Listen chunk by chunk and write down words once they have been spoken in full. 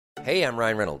Hey, I'm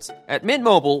Ryan Reynolds. At Mint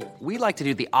Mobile, we like to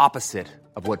do the opposite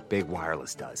of what Big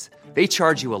Wireless does. They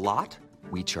charge you a lot,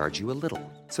 we charge you a little.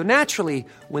 So naturally,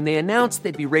 when they announced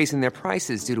they'd be raising their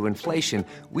prices due to inflation,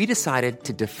 we decided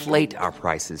to deflate our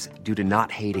prices due to not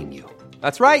hating you.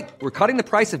 That's right. We're cutting the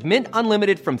price of Mint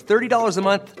Unlimited from $30 a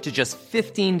month to just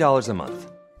 $15 a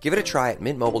month. Give it a try at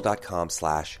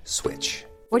mintmobile.com/switch.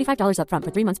 $45 up front for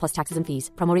 3 months plus taxes and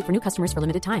fees. Promo rate for new customers for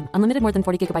limited time. Unlimited more than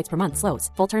 40 gigabytes per month. Slows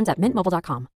full terms at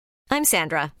mintmobile.com. I'm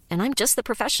Sandra, and I'm just the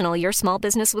professional your small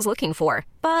business was looking for.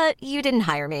 But you didn't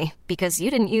hire me because you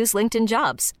didn't use LinkedIn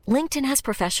Jobs. LinkedIn has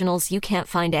professionals you can't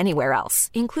find anywhere else,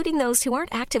 including those who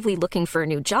aren't actively looking for a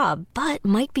new job, but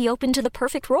might be open to the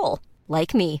perfect role,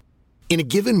 like me. In a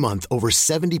given month, over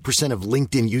 70% of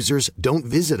LinkedIn users don't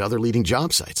visit other leading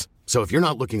job sites. So if you're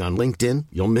not looking on LinkedIn,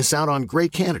 you'll miss out on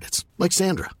great candidates like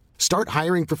Sandra. Start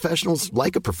hiring professionals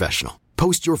like a professional.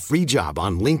 Post your free job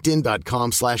on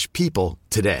linkedin.com/people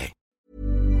today.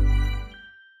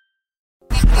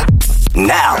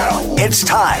 Now it's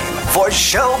time for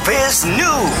Showbiz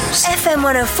News. FM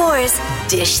 104's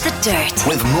Dish the Dirt.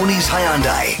 With Mooney's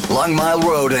Hyundai, Long Mile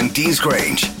Road and Dean's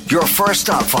Grange. Your first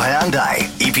stop for Hyundai,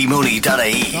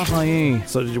 epmooney.ie.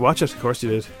 So did you watch it? Of course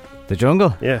you did. The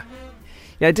Jungle? Yeah.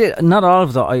 Yeah, I did. Not all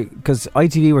of it, because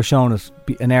ITV were showing it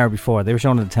an hour before. They were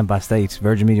showing it at 8:10.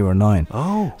 Virgin Media were 9.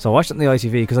 Oh. So I watched it on the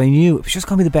ITV because I knew it was just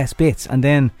going to be the best bits. And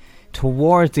then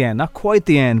towards the end, not quite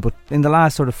the end, but in the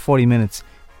last sort of 40 minutes,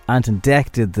 Anton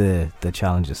Deck did the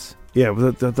challenges. Yeah,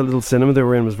 the little cinema they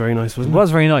were in was very nice, wasn't it? It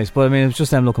was very nice, but I mean, it was just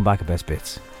them looking back at best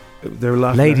bits. They were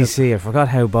laughing. Lady C, I forgot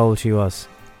how bold she was.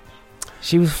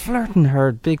 She was flirting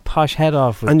her big posh head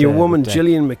off. And your woman,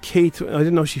 Gillian McKeith, I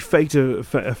didn't know she faked a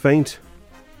faint.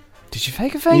 Did she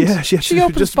fake a faint? Yeah, she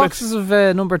opened just boxes of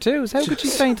number twos. How could she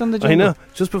faint on the Jungle? I know.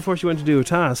 Just before she went to do a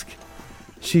task,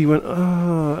 she went,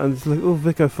 oh, and it's like, oh,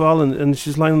 Vic, I've fallen. And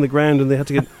she's lying on the ground and they had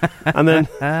to get... And then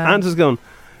Anta's gone,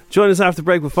 join us after the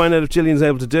break, we'll find out if Gillian's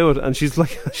able to do it. And she's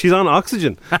like, she's on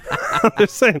oxygen. They're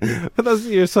saying, but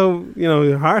you're so,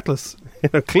 you're heartless.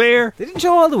 Claire. They didn't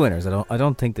show all the winners. I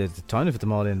don't think there's time to fit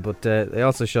them all in, but they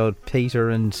also showed Peter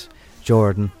and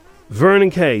Jordan. Vernon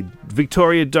Cade,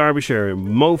 Victoria Derbyshire,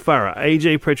 Mo Farah,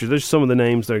 AJ Pritchard. There's some of the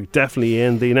names that are definitely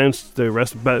in. They announced the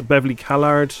rest of Beverly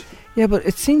Callard. Yeah, but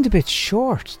it seemed a bit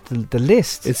short, the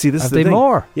list. This is the thing.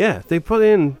 More? Yeah, they put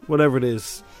in whatever it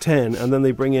is, 10, and then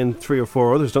they bring in 3 or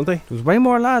 4 others, don't they? There was way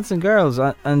more lads than girls,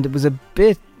 and it was a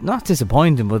bit, not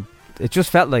disappointing, but it just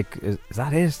felt like, is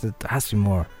that it? There has to be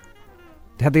more.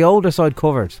 They had the older side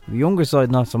covered, the younger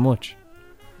side not so much.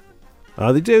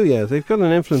 Oh, they do, yeah. They've got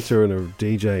an influencer and a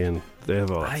DJ, and they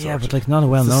have all that. Yeah, but like not a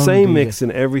well-known. It's the same DJ. mix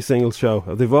in every single show.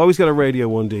 They've always got a Radio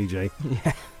 1 DJ.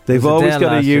 Yeah. They've always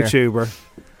got a YouTuber.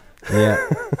 Yeah.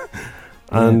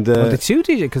 And the 2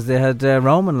 DJ, because they had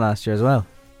Roman last year as well.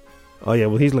 Oh yeah,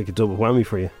 well he's like a double whammy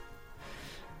for you.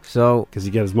 So because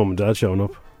you get his mum and dad showing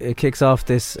up. It kicks off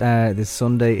this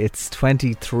Sunday. It's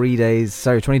 22 days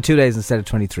instead of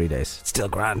 23 days. It's still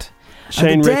grand. Shane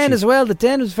and the Ritchie Den as well. The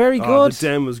Den was very good. The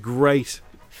Den was great.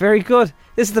 Very good.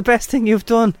 This is the best thing you've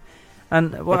done.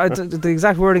 And the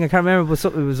exact wording I can't remember, but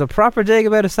it was a proper dig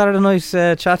about a Saturday night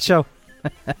chat show.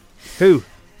 Who?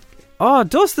 Oh,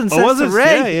 Dustin says to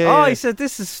Ray. Yeah. He said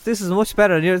this is much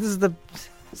better. This is the.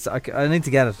 I need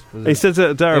to get it. He said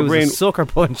to Dara Breen, a sucker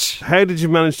punch. How did you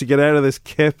manage to get out of this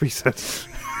kip? He said.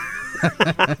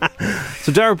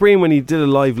 So Dara Breen, when he did a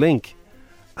live link,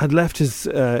 had left his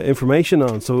information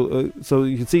on, so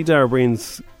you could see Dara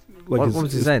Breen's. What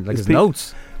was he saying? Like his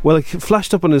notes? Well, it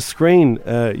flashed up on his screen.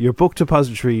 Your book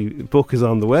depository book is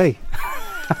on the way.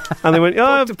 And they went,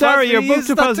 oh, Dara, your book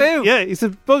depository. Yeah, he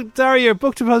said, Dara, your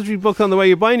book depository book on the way.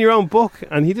 You're buying your own book.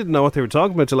 And he didn't know what they were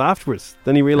talking about till afterwards.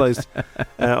 Then he realised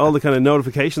all the kind of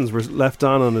notifications were left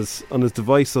on his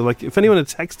device. So, like, if anyone had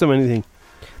texted him anything.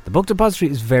 The book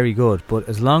depository is very good, but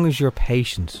as long as you're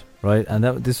patient, right? And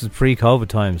this was pre-COVID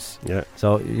times. Yeah.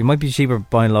 So you might be cheaper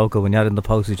buying local when you add in the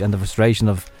postage and the frustration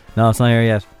of, no, it's not here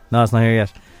yet. No, it's not here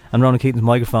yet. And Ronan Keaton's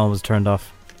microphone was turned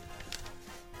off.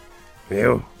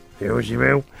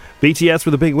 BTS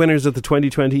were the big winners at the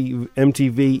 2020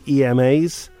 MTV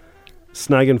EMAs,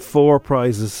 snagging 4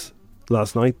 prizes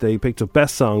last night. They picked up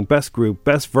Best Song, Best Group,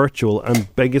 Best Virtual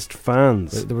and Biggest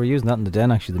Fans. They were using that in the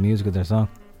Den, actually, the music of their song.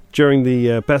 During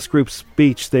the Best Group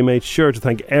speech, they made sure to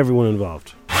thank everyone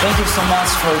involved. Thank you so much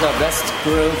for the Best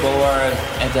Group award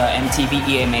at the MTV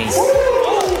EMAs.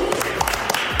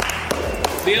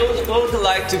 We would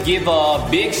like to give a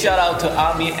big shout out to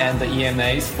ARMY and the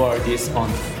EMAs for this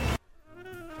honor.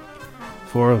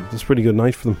 It's a pretty good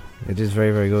night for them. It is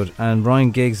very, very good. And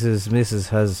Ryan Giggs' missus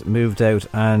has moved out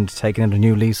and taken out a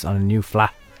new lease on a new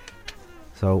flat.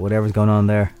 So whatever's going on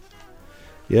there.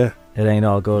 Yeah. It ain't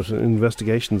all good.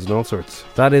 Investigations and all sorts.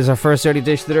 That is our first early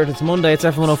dish of the dirt. It's Monday, it's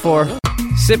F104.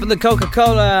 Sipping the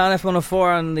Coca-Cola on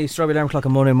F104 on the Strawberry Alarm Clock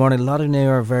on Monday morning. A lot of you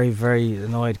are very, very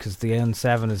annoyed because the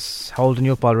N7 is holding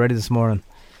you up already this morning.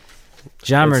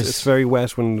 Jammers. It's very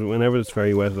wet. Whenever it's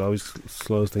very wet, it always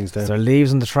slows things down. Is there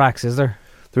leaves on the tracks, is there?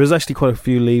 There is actually quite a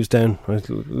few leaves down.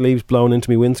 Leaves blowing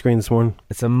into my windscreen this morning.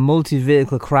 It's a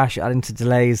multi-vehicle crash adding to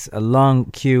delays. A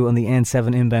long queue on the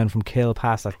N7 inbound from Kill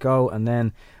past that go, and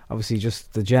then obviously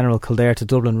just the general Kildare to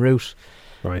Dublin route.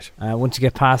 Right. Once you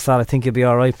get past that, I think you'll be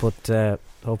alright, but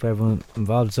hope everyone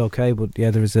involved is okay. But yeah,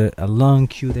 there is a long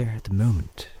queue there at the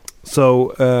moment.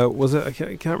 So, was it, I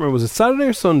can't remember, was it Saturday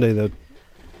or Sunday that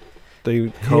they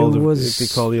called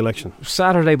the election?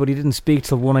 Saturday, but he didn't speak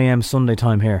till 1 a.m. Sunday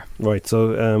time here. Right,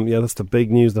 so that's the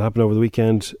big news that happened over the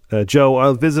weekend. Joe,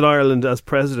 I'll visit Ireland as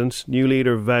president. New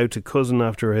leader vowed to cousin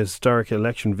after a historic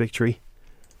election victory.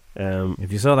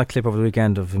 If you saw that clip over the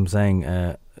weekend of him saying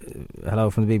hello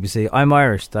from the BBC, I'm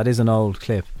Irish, that is an old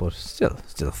clip, but still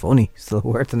funny, still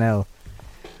worth an L.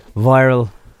 Viral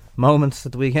moments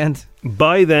at the weekend.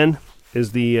 By then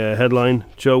is the headline.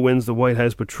 Joe wins the White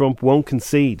House, but Trump won't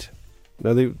concede.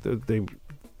 Now, the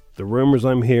rumours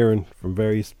I'm hearing from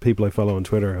various people I follow on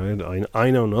Twitter,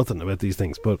 I know nothing about these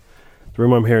things, but the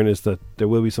rumour I'm hearing is that there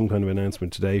will be some kind of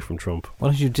announcement today from Trump. Why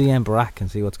don't you DM Barack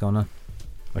and see what's going on?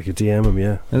 I could DM him,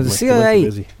 yeah. Now, the CIA,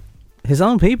 his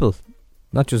own people,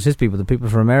 not just his people, the people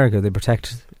from America, they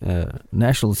protect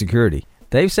national security.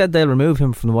 They've said they'll remove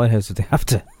him from the White House if they have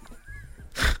to.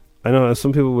 I know,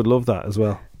 some people would love that as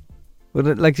well.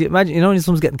 But like, imagine,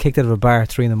 someone's getting kicked out of a bar at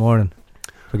 3 a.m.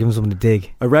 for giving someone a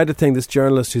dig. I read a thing, this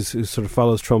journalist who sort of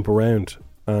follows Trump around,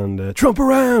 and Trump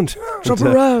around! Trump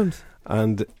around!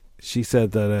 And she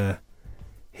said that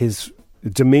his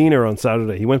demeanour on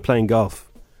Saturday, he went playing golf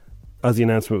as the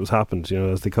announcement was happened,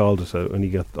 as they called it, and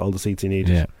he got all the seats he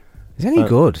needed. Yeah. Is any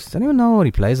good? Does anyone know what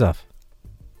he plays off?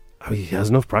 Oh, he has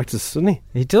enough practice, doesn't he?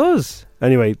 He does.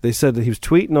 Anyway, they said that he was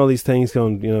tweeting all these things,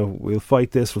 going, we'll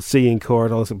fight this, we'll see you in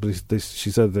court. All this, but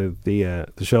she said that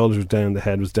the shoulders were down, the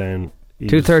head was down.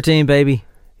 213, baby.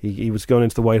 He was going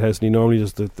into the White House, and he normally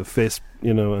does the fist,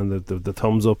 and the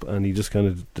thumbs up, and he just kind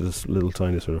of did this little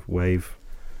tiny sort of wave.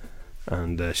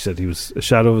 And she said he was a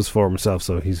shadow of his former self,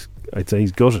 so I'd say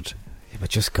he's gutted. Yeah, but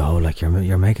just go, like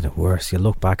you're making it worse. You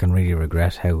look back and really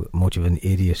regret how much of an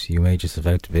idiot you made yourself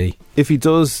out to be. If he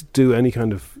does do any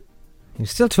kind of, you're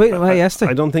still tweeting away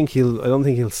yesterday. I don't think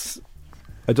he'll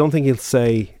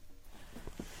say.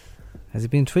 Has he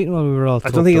been tweeting while we were all? I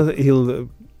don't think he'll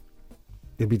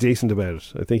be decent about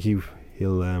it. I think he'll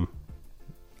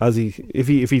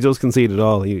if he does concede at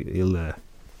all, he'll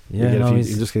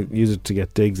just use it to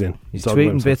get digs in. He's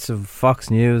tweeting bits of Fox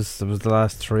News. There was the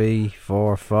last 3,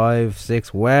 4, 5,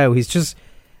 6. Wow, he's just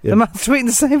the man's tweeting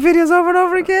the same videos over and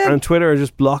over again. And Twitter are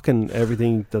just blocking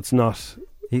everything that's not.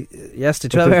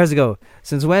 Yesterday, 12 hours ago.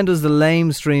 Since when does the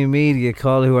lamestream media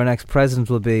call who our next president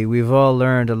will be? We've all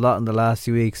learned a lot in the last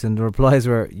few weeks, and the replies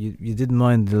were, you didn't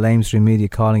mind the lamestream media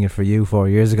calling it for you 4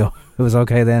 years ago. It was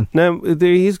okay then. Now,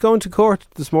 he's going to court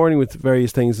this morning with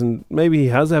various things, and maybe he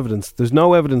has evidence. There's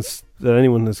no evidence that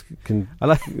anyone can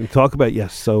talk about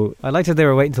yet. So I liked that they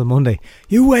were waiting till Monday.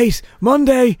 You wait,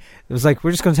 Monday! It was like,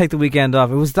 we're just going to take the weekend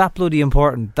off. It was that bloody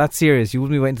important, that serious. You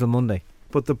wouldn't be waiting till Monday.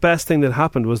 But the best thing that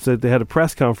happened was that they had a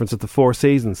press conference at the Four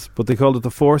Seasons, but they called it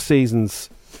the Four Seasons.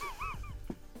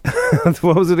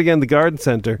 What was it again? The Garden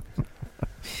Centre.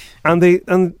 And they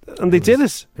did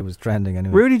it. It was trending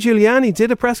anyway. Rudy Giuliani did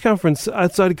a press conference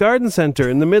outside a garden centre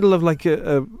in the middle of like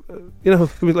like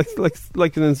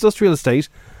an industrial estate,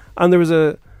 and there was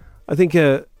a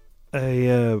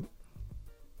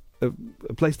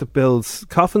place that builds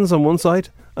coffins on one side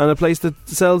and a place that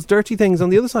sells dirty things on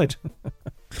the other side.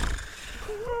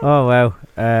 Oh wow!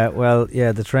 Well,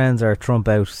 yeah, the trends are Trump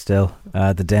out still,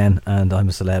 the Den, and I'm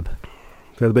a celeb.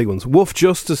 They're the big ones. Wolf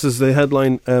Justice is the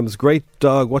headline. It's a great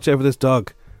dog. Watch out for this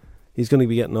dog. He's going to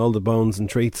be getting all the bones and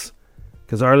treats.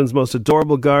 Because Ireland's most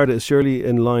adorable Garda is surely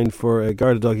in line for a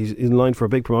Garda dog. He's in line for a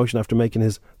big promotion after making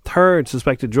his 3rd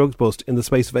suspected drugs bust in the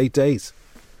space of 8 days.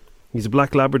 He's a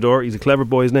black Labrador. He's a clever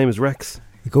boy. His name is Rex.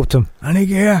 You go up to him. Any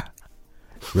gear?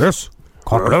 Yes.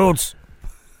 Cockroads.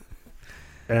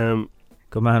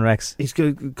 Good man, Rex. He's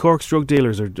good. Cork's drug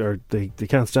dealers they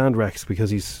can't stand Rex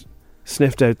because he's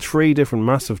sniffed out 3 different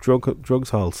massive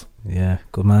drugs hauls. Yeah,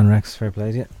 good man, Rex. Fair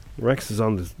play to you. Rex is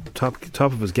on the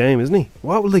top of his game, isn't he?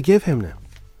 What will they give him now?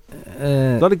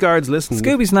 A lot of guards listen.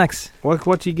 Scooby snacks.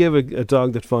 What do you give a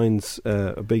dog that finds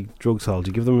a big drugs haul? Do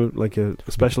you give them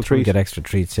a special treat? Get extra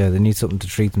treats. Yeah, they need something to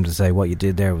treat them to say what you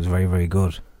did there was very, very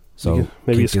good. So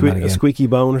maybe a squeaky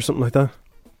bone or something like that.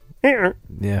 Yeah.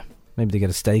 Maybe they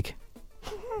get a steak.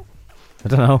 I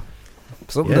don't know.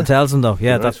 Something that tells them though.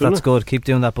 Yeah, Nice, that's good. Keep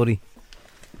doing that, buddy.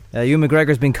 Ewan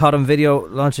McGregor's been caught on video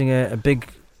launching a big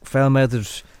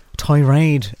foul-mouthed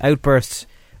tirade outburst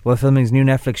while filming his new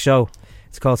Netflix show.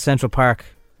 It's called Central Park.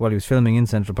 Well, he was filming in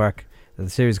Central Park. The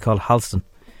series is called Halston.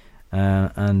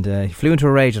 And he flew into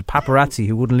a rage at paparazzi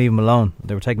who wouldn't leave him alone.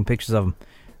 They were taking pictures of him.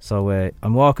 So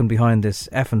I'm walking behind this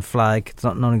effing flag. It's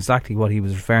not known exactly what he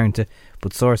was referring to,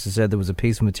 but sources said there was a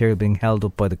piece of material being held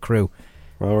up by the crew.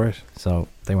 All right. So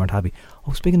they weren't happy.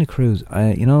 Oh, speaking of crews,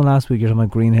 you know last week you were talking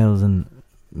about Green Hills and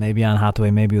maybe Anne Hathaway,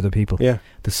 maybe other people. Yeah.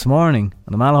 This morning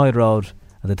on the Malahide Road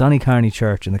at the Donnycarney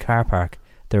Church in the car park,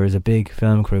 there is a big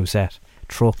film crew set.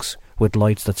 Trucks with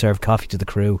lights that serve coffee to the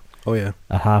crew. Oh yeah.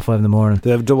 At 5:30 in the morning.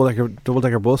 They have a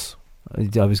double-decker bus.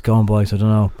 I was going by, so I don't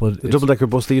know. But the double-decker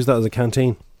bus, they use that as a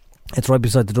canteen. It's right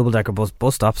beside the double-decker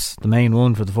bus stops, the main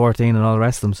one for the 14 and all the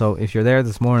rest of them. So if you're there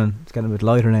this morning, it's getting a bit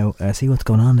lighter now. See what's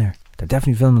going on there. They're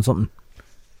definitely filming something.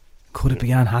 Could it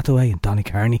be Anne Hathaway and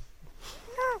Donnycarney?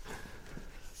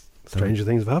 Stranger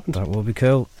things have happened. That would be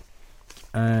cool.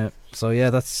 So yeah,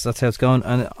 that's how it's going,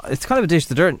 and it's kind of a dish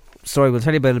the dirt story. We'll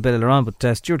tell you about it a bit later on.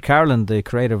 But Stuart Carolan, the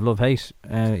creator of Love Hate,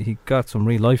 he got some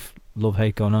real life love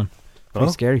hate going on.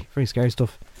 Very scary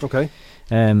stuff. Okay.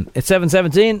 It's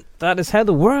 7:17. That is how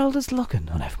the world is looking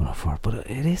on F104. But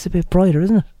it is a bit brighter,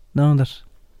 isn't it? Knowing that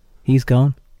he's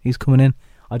gone, he's coming in.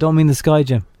 I don't mean the sky,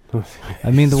 Jim.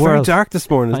 I mean the world. It's very dark this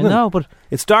morning, isn't it? I know, but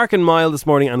it's dark and mild this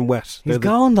morning and wet. He's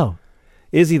going though.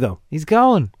 Is he though? He's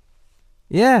going.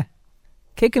 Yeah,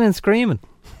 kicking and screaming.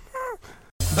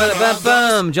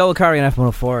 Bam! Joel Curry on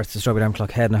F104. It's the Strawberry Alarm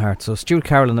Clock, Head and Heart. So Stuart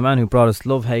Carolan, the man who brought us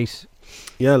Love Hate.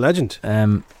 Yeah, legend.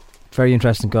 Very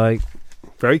interesting guy.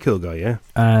 Very cool guy.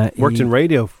 Yeah. Worked in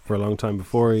radio for a long time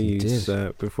before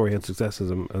before he had success as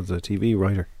a TV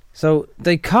writer. So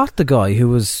they caught the guy who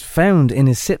was found in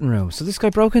his sitting room. So this guy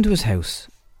broke into his house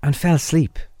and fell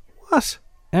asleep. What?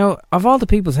 Now, of all the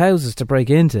people's houses to break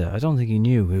into, I don't think he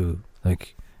knew who,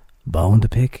 bone to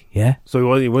pick. Yeah.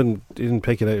 So he didn't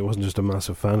pick it out. He wasn't just a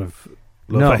massive fan of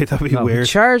Love Hate. That'd be weird. He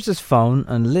charged his phone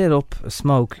and lit up a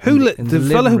smoke. The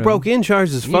fella who broke in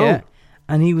charged his phone? Yeah.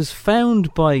 And he was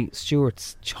found by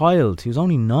Stuart's child. He was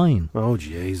only 9. Oh,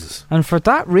 Jesus. And for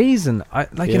that reason,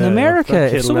 in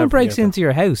America, if someone breaks into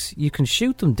your house, you can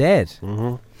shoot them dead.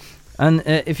 Mm-hmm. And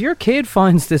if your kid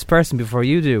finds this person before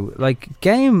you do,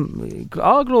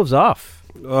 all gloves off.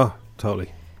 Oh,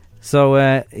 totally.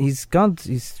 So he's gone.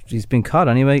 He's been caught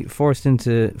anyway. Forced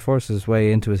his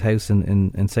way into his house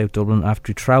in South Dublin after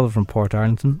he travelled from Port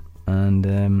Arlington,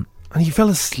 and he fell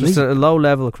asleep. Just a low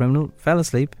level criminal fell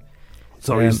asleep.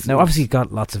 Sorry. Now, obviously, he's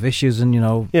got lots of issues, and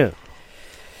yeah,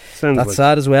 that's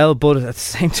sad as well. But at the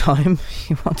same time,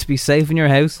 you want to be safe in your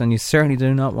house, and you certainly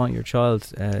do not want your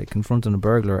child confronting a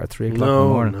burglar at 3 o'clock in the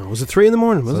morning. No, was it 3 in the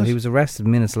morning? Was it? He was arrested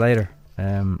minutes later.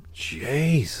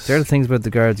 Jesus. There are the things about the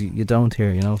guards you don't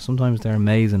hear. Sometimes they're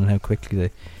amazing in how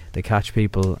quickly they catch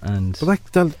people. And but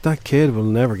that kid will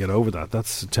never get over that.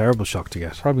 That's a terrible shock to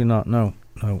get. Probably not. No.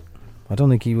 I don't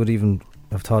think he would even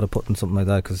have thought of putting something like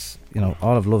that, because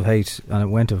all of Love Hate, and it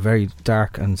went to very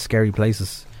dark and scary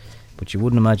places, but you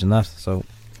wouldn't imagine that. So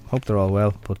hope they're all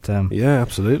well. But yeah,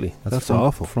 absolutely. That's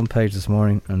awful. Front page this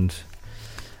morning, and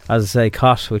as I say,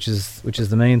 caught, which is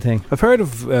the main thing. I've heard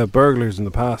of burglars in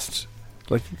the past,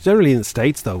 generally in the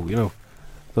States though.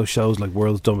 Those shows like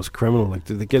World's Dumbest Criminal,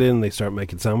 they get in, they start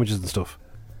making sandwiches and stuff,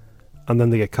 and then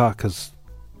they get caught because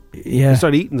they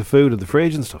start eating the food in the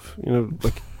fridge and stuff.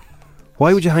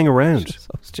 Why would you hang around?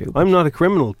 So stupid. I'm not a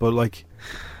criminal, but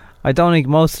I don't think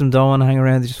most of them don't want to hang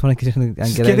around. They just want to get in and get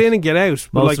out. Get in and get out.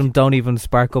 Most of them don't even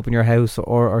spark up in your house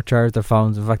or charge their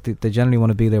phones. In fact, they generally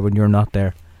want to be there when you're not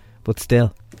there. But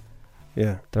still,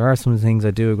 yeah, there are some things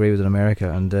I do agree with in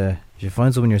America. And if you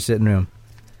find someone in your sitting room,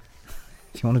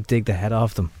 if you want to dig the head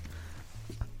off them,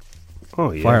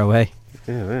 fire away.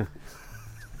 Yeah.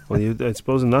 Well, I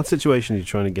suppose in that situation, you're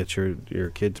trying to get your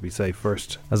kid to be safe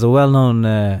first. As a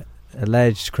well-known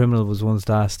alleged criminal was once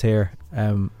asked here,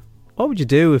 what would you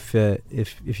do if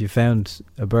you found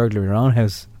a burglar in your own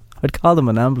house? I'd call them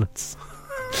an ambulance.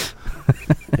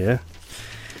 Yeah,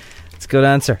 it's a good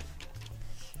answer.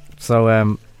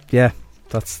 So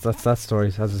that's that story.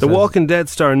 As I the said. Walking Dead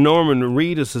star Norman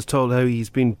Reedus has told how he's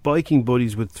been biking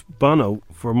buddies with Bono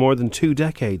for more than 2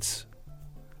 decades.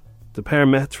 The pair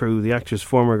met through the actor's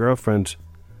former girlfriend,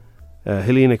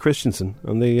 Helena Christensen,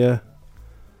 and they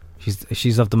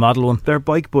she's of the model one. They're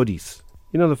bike buddies.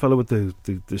 The fellow with the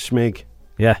schmig.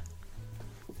 Yeah.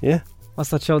 What's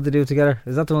that show they do together?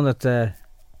 Is that the one that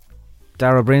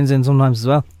Dara Bryn's in sometimes as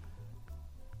well?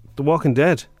 The Walking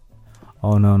Dead.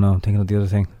 Oh no, I'm thinking of the other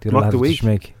thing. The other Mock the Week.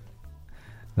 Schmig.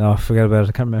 No, forget about it.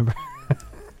 I can't remember.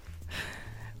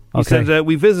 He said,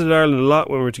 we visited Ireland a lot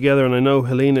when we were together, and I know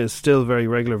Helena is still a very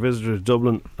regular visitor to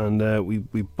Dublin, and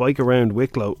we bike around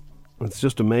Wicklow. It's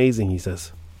just amazing, he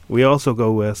says. We also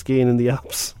go skiing in the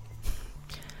Alps.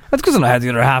 That's because I know how the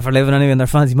other half are living anyway in their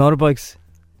fancy motorbikes.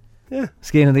 Yeah.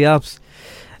 Skiing in the Alps.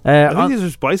 I think these are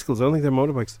just bicycles. I don't think they're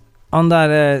motorbikes. On that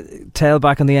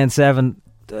tailback on the N7,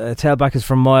 tailback is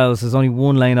for miles. There's only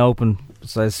one lane open.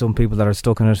 So there's some people that are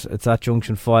stuck in it. It's at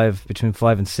junction 5, between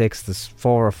 5 and 6. There's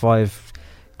 4 or 5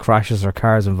 crashes or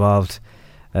cars involved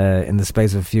in the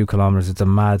space of a few kilometres. It's a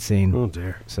mad scene. Oh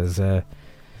dear. Says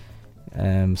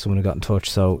someone who got in touch.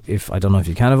 So I don't know if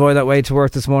you can avoid that way to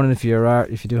work this morning if you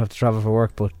do have to travel for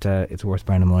work, but it's worth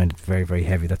bearing in mind. It's very, very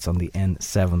heavy. That's on the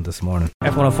N7 this morning.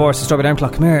 F104, it's the Strawberry Alarm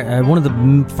Clock. Come here. One of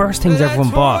the first things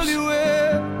everyone bought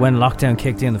when lockdown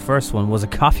kicked in, the first one, was a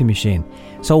coffee machine.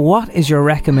 So what is your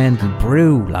recommended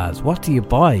brew, lads? What do you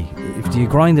buy? Do you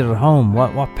grind it at home?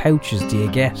 What pouches do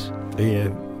you get?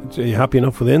 Are you happy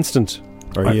enough with instant?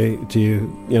 Or do you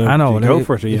go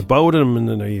for it? Are you Bowden and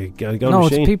then are you got a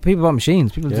machine? No, people buy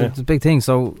machines. It's a big thing.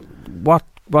 So what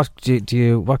do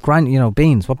you grind?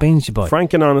 Beans. What beans do you buy?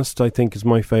 Frank and Honest, I think, is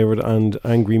my favourite, and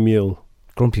Angry Mule.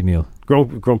 Grumpy Mule.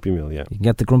 Grumpy Mule, yeah. You can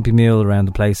get the Grumpy Mule around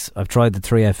the place. I've tried the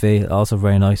 3FE, also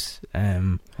very nice.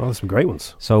 There's some great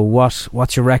ones. So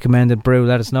what's your recommended brew?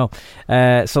 Let us know.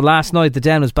 So last night the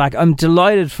Den was back. I'm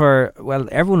delighted for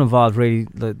everyone involved, really,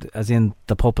 as in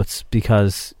the puppets,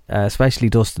 because especially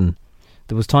Dustin.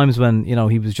 There was times when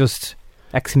he was just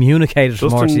excommunicated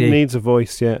from RTE. Dustin needs a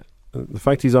voice, yeah. The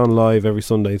fact he's on live every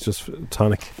Sunday is just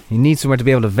tonic. He needs somewhere to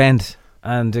be able to vent,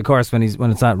 and of course when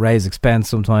it's at Ray's expense,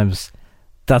 sometimes.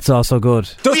 That's also good.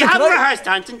 We haven't rehearsed,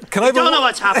 Anton. I don't know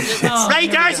what's happening. Ray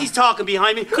Darcy's talking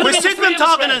behind me. We're sitting and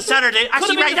talking on Saturday.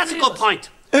 Actually, Ray, that's a good point.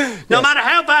 No matter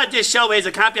how bad this show is,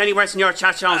 it can't be any worse than your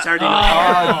chat show on Saturday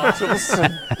night.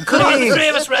 Could have been the three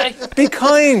of us, Ray. Be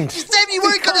kind. You said you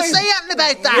weren't going to say anything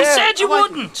about that. You said you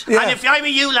wouldn't. Yeah. And if I were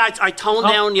you lads, I'd tone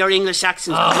down your English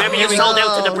accents. Remember, you sold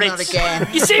out to the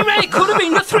Brits. You see, Ray, it could have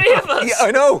been the three of us. Yeah,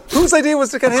 I know. Whose idea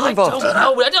was to get him involved? I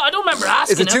don't know. I don't remember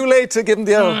asking him. Is it too late to give him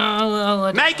the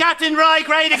hour? Make Captain Roy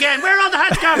great again. Where are all the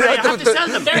hats, Ray? I have to sell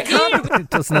them. They're here.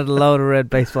 Doesn't have a load of red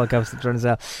baseball caps to turn us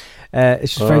out.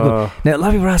 It's just very good. Now, a lot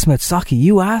of people were asking about Socky.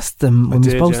 You asked them when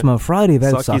we spoke to them on Friday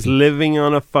about Socky. Socky's living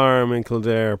on a farm in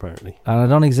Kildare, apparently. And I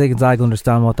don't think Zig and Zag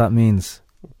understand what that means.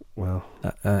 Well,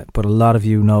 but a lot of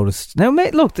you noticed. Now,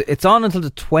 mate, look, it's on until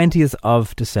the 20th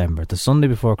of December, the Sunday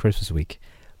before Christmas week.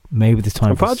 Maybe this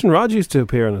time. Podge and Rod used to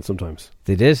appear on it sometimes.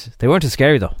 They did. They weren't too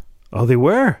scary, though. Oh, they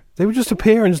were. They would just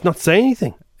appear and just not say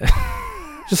anything.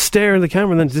 Just stare at the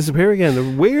camera and then disappear again. They're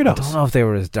weirdos. I don't know if they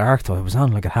were as dark, though. It was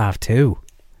on like at 2:30.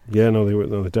 Yeah, no, they were.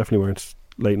 No, they definitely weren't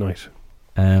late night.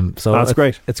 So that's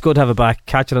great. It's good to have it back.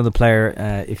 Catch it on the player.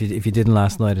 If you didn't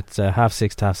last night, it's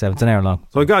 6:30 to 7:30. It's an hour long.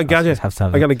 So I got a gadget.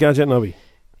 I got a gadget, Nobby.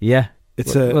 Yeah,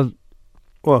 it's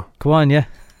what? Come on, yeah.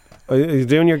 Are you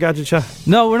doing your gadget chat?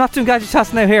 No, we're not doing gadget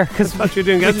chats now here because you're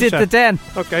doing gadget chat. We did the Den.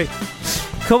 Okay.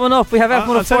 Coming up, we have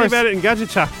F1 I'll tell you about it in gadget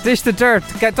chat. Dish the dirt.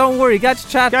 Don't worry, gadget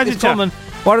chat is coming.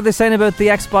 What are they saying about the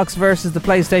Xbox versus the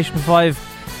PlayStation 5?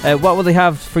 What will they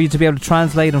have for you to be able to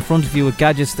translate in front of you with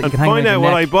gadgets that you can hang around your neck? Find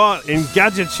out what I bought in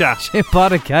gadget chat. You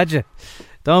bought a gadget.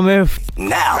 Don't move.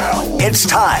 Now it's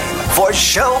time for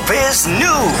Showbiz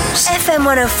News. FM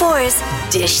 104's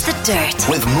Dish the Dirt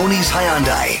with Mooney's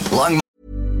Hyundai.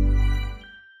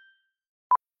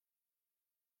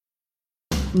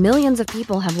 Millions of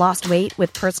people have lost weight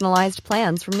with personalized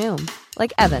plans from Noom.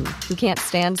 Like Evan, who can't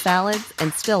stand salads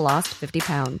and still lost 50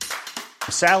 pounds.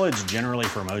 Salads generally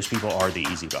for most people are the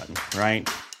easy button, right?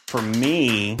 For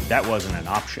me, that wasn't an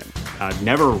option. I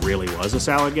never really was a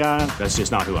salad guy. That's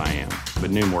just not who I am.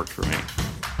 But Noom worked for me.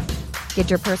 Get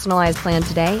your personalized plan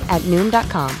today at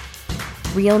Noom.com.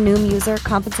 Real Noom user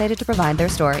compensated to provide their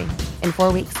story. In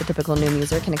 4 weeks, the typical Noom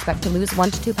user can expect to lose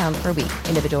 1 to 2 pounds per week.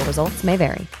 Individual results may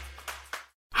vary.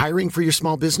 Hiring for your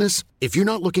small business? If you're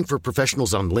not looking for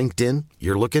professionals on LinkedIn,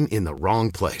 you're looking in the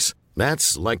wrong place.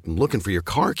 That's like looking for your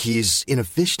car keys in a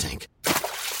fish tank.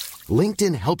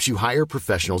 LinkedIn helps you hire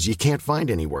professionals you can't find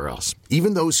anywhere else,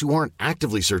 even those who aren't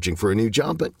actively searching for a new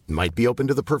job but might be open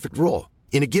to the perfect role.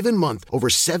 In a given month, over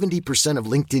 70% of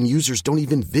LinkedIn users don't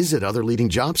even visit other leading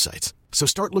job sites. So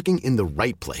start looking in the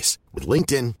right place. With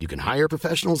LinkedIn, you can hire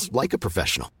professionals like a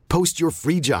professional. Post your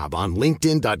free job on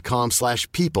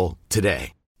linkedin.com/people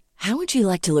today. How would you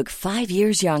like to look 5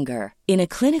 years younger? In a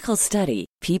clinical study,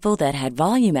 people that had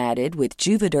volume added with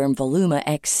Juvederm Voluma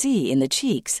XC in the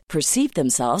cheeks perceived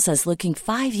themselves as looking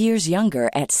 5 years younger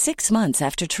at 6 months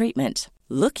after treatment.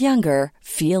 Look younger,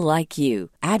 feel like you.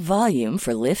 Add volume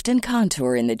for lift and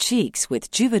contour in the cheeks with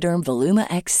Juvederm Voluma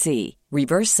XC.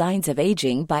 Reverse signs of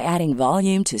aging by adding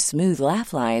volume to smooth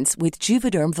laugh lines with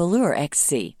Juvederm Volure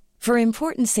XC. For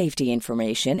important safety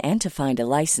information and to find a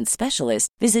licensed specialist,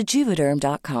 visit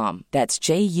Juvederm.com. That's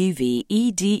JUVEDERM.com.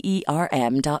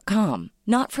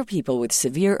 Not for people with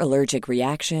severe allergic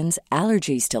reactions,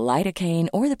 allergies to lidocaine,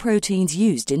 or the proteins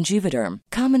used in Juvederm.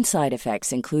 Common side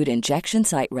effects include injection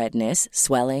site redness,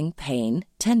 swelling, pain,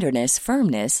 tenderness,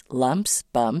 firmness, lumps,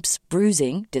 bumps,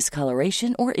 bruising,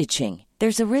 discoloration, or itching.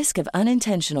 There's a risk of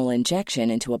unintentional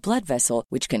injection into a blood vessel,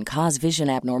 which can cause vision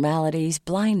abnormalities,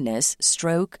 blindness,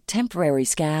 stroke, temporary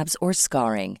scabs, or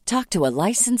scarring. Talk to a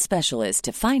licensed specialist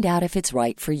to find out if it's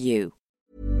right for you.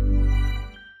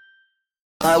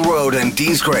 Mile Road and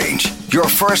Dean's Grange, your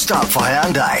first stop for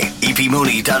Hyundai.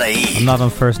 epmooney.ie. I'm not on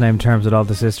first name terms with all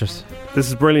the sisters. This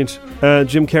is brilliant.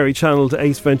 Jim Carrey channeled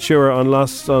Ace Ventura on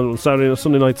Saturday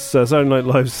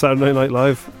Night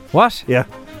Live. What? Yeah.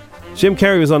 Jim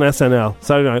Carrey was on SNL,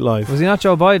 Saturday Night Live. Was he not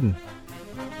Joe Biden?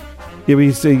 Yeah, but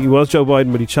he was Joe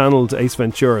Biden, but he channeled Ace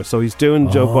Ventura, so he's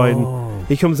doing Joe Biden.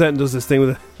 He comes out and does this thing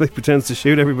with he pretends to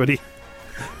shoot everybody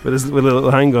with a little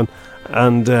handgun,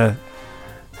 and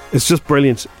it's just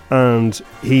brilliant. And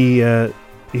he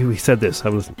said this.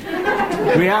 Have a listen.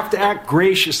 We have to act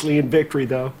graciously in victory,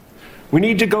 though. We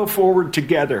need to go forward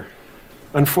together.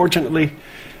 Unfortunately,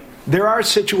 there are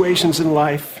situations in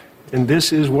life, and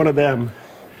this is one of them,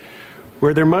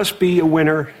 where there must be a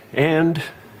winner and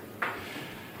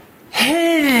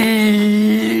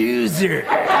loser.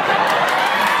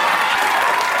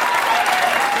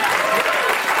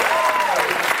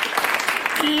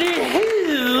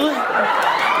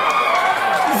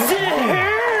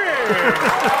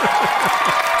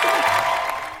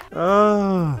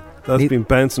 That's been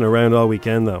bouncing around all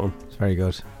weekend, that one. It's very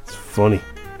good. It's funny.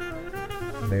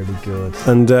 Very good.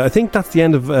 And I think that's the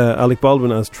end of Alec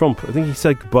Baldwin as Trump. I think he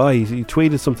said goodbye. He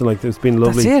tweeted something like, "It's been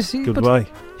lovely. That's it. Goodbye."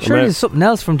 Surely there's something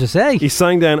else for him to say. He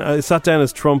sat down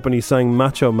as Trump, and he sang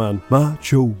Macho Man.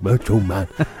 Macho Man.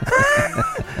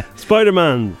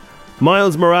 Spider-Man.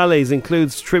 Miles Morales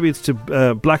includes tributes to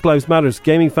Black Lives Matter.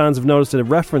 Gaming fans have noticed a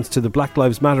reference to the Black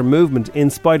Lives Matter movement in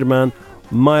Spider-Man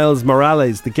Miles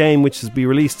Morales. The game, which is to be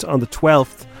released on the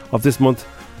 12th of this month,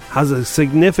 has a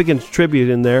significant tribute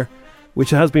in there,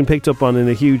 which has been picked up on in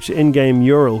a huge in-game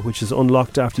mural, which is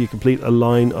unlocked after you complete a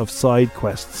line of side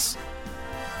quests.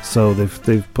 So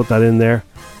they've put that in there.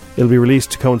 It'll be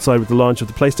released to coincide with the launch of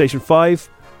the PlayStation 5,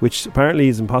 which apparently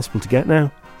is impossible to get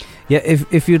now. Yeah,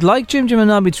 if you'd like Jim and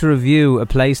Nobby to review a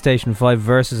PlayStation 5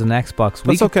 versus an Xbox,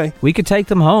 we could take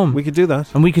them home. We could do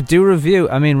that. And we could do a review.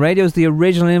 I mean, radio's the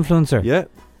original influencer. Yeah.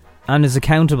 And is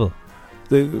accountable.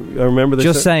 I remember they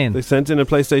sent in a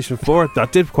PlayStation 4.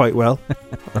 That did quite well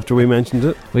after we mentioned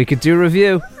it. We could do a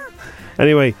review.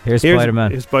 Anyway, here's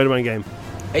Spider-Man. Here's Spider-Man game.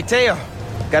 Hey, Teo,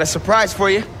 got a surprise for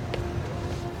you.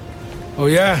 Oh,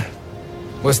 yeah?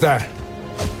 What's that?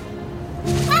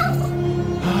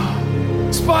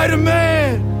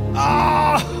 Spider-Man!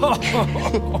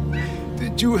 Oh!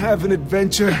 Did you have an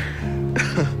adventure?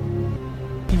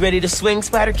 You ready to swing,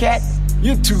 Spider-Cat?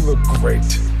 You two look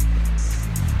great.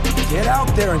 Get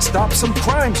out there and stop some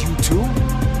crimes, you two.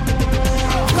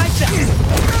 Like that.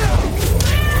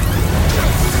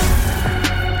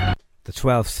 The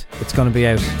 12th. It's going to be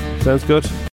out. Sounds good.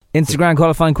 Instagram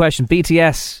qualifying question.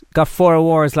 BTS got 4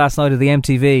 awards last night at the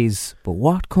MTVs. But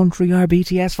what country are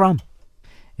BTS from?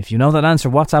 If you know that answer,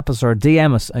 WhatsApp us or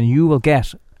DM us and you will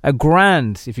get a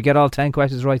grand if you get all 10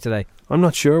 questions right today. I'm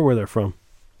not sure where they're from.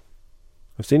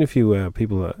 I've seen a few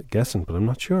people guessing, but I'm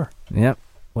not sure. Yeah.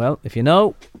 Well, if you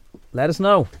know, let us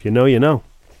know. If you know, you know.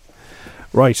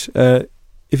 Right.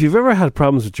 If you've ever had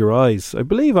problems with your eyes, I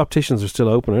believe opticians are still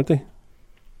open, aren't they?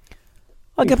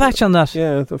 I'll get back to you on that.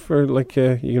 Yeah, for you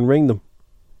can ring them.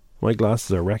 My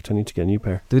glasses are wrecked. I need to get a new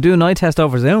pair. Do they do an eye test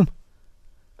over Zoom?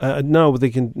 No, but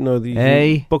they can. No, you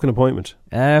can book an appointment.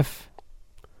 F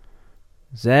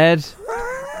Z.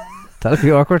 That'll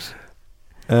be awkward.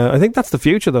 I think that's the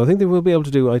future, though. I think they will be able to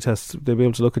do eye tests. They'll be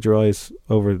able to look at your eyes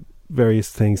over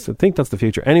various things. I think that's the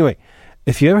future. Anyway,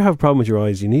 if you ever have a problem with your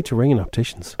eyes, you need to ring an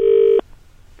optician's.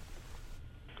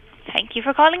 Thank you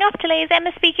for calling Optalays.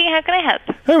 Emma speaking. How can I help?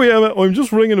 Hey, Emma. I'm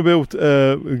just ringing about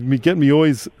me getting my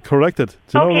eyes corrected.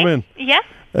 Do you know what I mean? Yeah.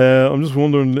 I'm just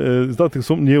wondering, is that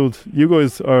something you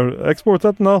guys are experts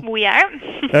at now? We are.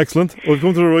 Excellent. I've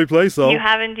come to the right place. So. You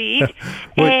have indeed.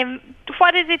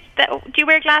 What is it? Do you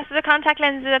wear glasses or contact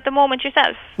lenses at the moment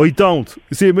yourself? I don't.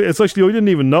 You see, it's actually, I didn't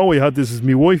even know I had this. It's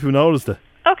my wife who noticed it.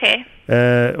 Okay.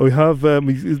 I have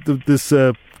this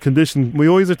condition. My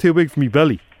eyes are too big for my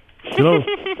belly. You know?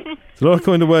 that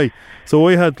kind of way. So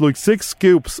I had like 6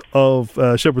 scoops of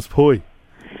shepherd's pie,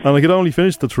 and I could only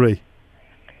finish the 3.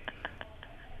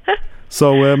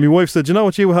 So my wife said, "You know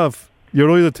what you have? You're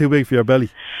either too big for your belly.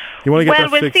 You want to get that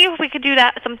we'll fixed." see if we could do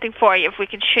something for you. If we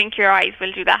can shrink your eyes,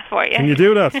 we'll do that for you. Can you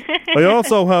do that? I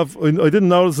also have. I didn't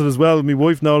notice it as well. My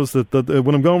wife noticed it that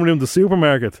when I'm going around the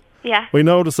supermarket, yeah, I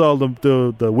notice all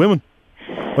the women.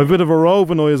 I have a bit of a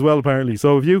roving eye as well, apparently.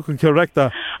 So if you can correct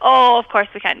that. Oh, of course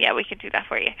we can. Yeah, we can do that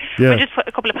for you. Yeah. We'll just put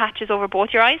a couple of patches over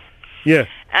both your eyes. Yeah.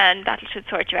 And that should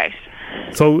sort you out.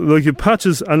 So, like, your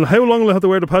patches, and how long will I have to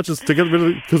wear the patches to get rid of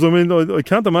it? Because, I mean, I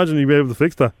can't imagine you'd be able to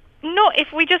fix that. No,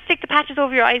 if we just stick the patches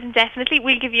over your eyes indefinitely,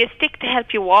 we'll give you a stick to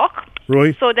help you walk.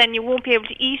 Right. So then you won't be able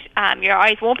to eat, your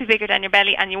eyes won't be bigger than your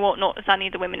belly, and you won't notice any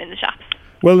of the women in the shops.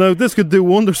 Well, now, this could do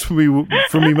wonders for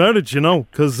me marriage, you know,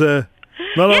 because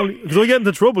not only because I get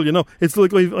into trouble, you know. It's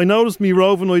like I noticed me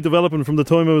roving eye developing from the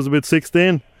time I was about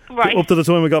 16 up to the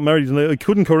time I got married, and I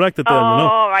couldn't correct it then, you know.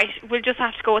 Oh, right. We'll just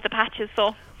have to go with the patches,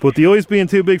 so. But the eyes being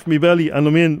too big for my belly, and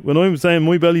I mean, when I'm saying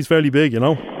my belly's fairly big, you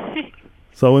know.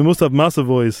 So I must have massive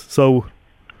eyes. So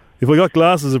if I got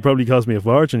glasses, it'd probably cost me a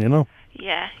fortune, you know.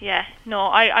 Yeah. No,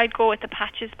 I'd go with the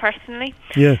patches personally.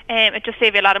 Yeah. It just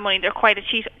save you a lot of money. They're quite a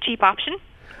cheap option.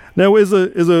 Now, is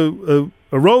a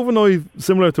roving eye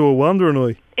similar to a wandering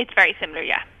eye? It's very similar,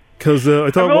 yeah. Because I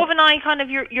thought a roving eye, kind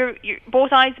of your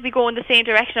both eyes would be going the same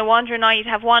direction. A wandering eye, you'd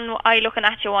have one eye looking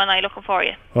at you, one eye looking for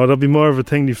you. Oh, that'd be more of a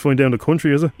thing you find down the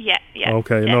country, is it? Yeah.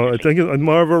 Okay, definitely. no, I think I'm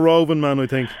more of a roving man, I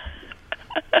think.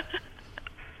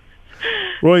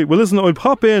 Right, well listen, I'll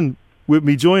pop in with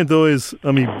me giant eyes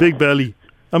and me big belly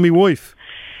and me wife.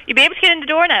 You'll be able to get in the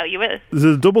door now, you will. Is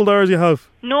it double doors you have?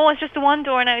 No, it's just the one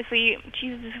door now, so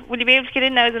Jesus, will you be able to get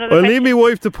in now? Is another I'll question. need me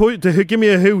wife to give me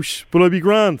a hoosh, but I'll be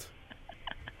grand.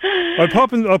 I'll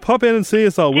pop in and see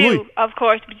us all, will I? Of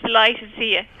course, be delighted to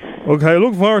see you. Okay, I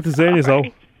look forward to seeing you all.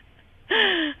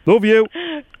 Love you.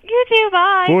 You too,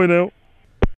 bye. Bye now.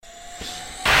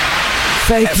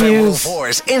 Fake news.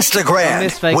 FM104's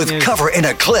Instagram with news. Cover in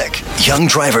a Click. Young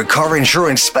driver car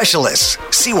insurance specialists.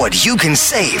 See what you can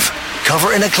save.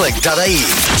 Coverinaclick.ie.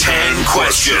 10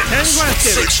 questions.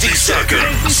 60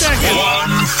 seconds.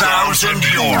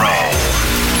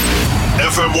 €1,000.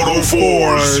 FM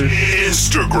 104's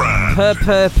Instagram.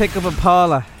 Pick up a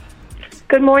Paula.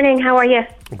 Good morning, how are you?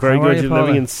 Very How are good. you, You're Paula?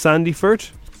 living in Sandyford.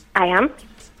 I am.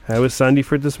 How is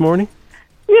Sandyford this morning?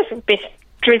 Yes, a bit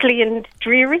drizzly and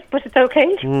dreary, but it's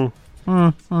okay.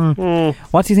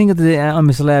 What do you think of the I'm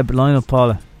a Celeb lineup,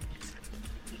 Paula?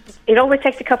 It always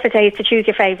takes a couple of days to choose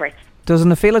your favourites.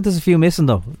 Doesn't it feel like there's a few missing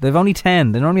though? They've only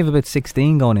 10. They normally have about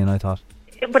 16 going in, I thought.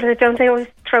 But don't they always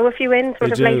throw a few in sort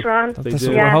They of do. later on? That's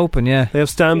what we're hoping, yeah. They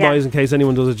have standbys in case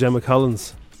anyone does a Gemma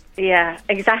Collins. Yeah,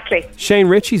 exactly. Shane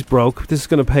Ritchie's broke. This is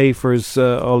going to pay for his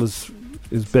all his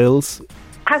bills.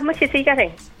 How much is he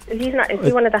getting? Is he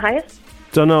one of the highest?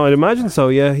 Don't know. I'd imagine so.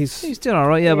 Yeah, he's doing all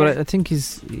right. Yeah, but I think he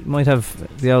might have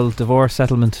the old divorce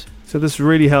settlement. So this is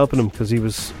really helping him because he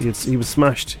was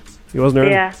smashed. He wasn't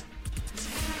earning. Yeah.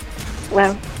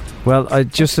 Well,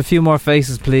 just a few more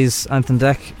faces, please, Anton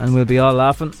Deck, and we'll be all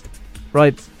laughing.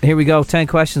 Right, here we go. 10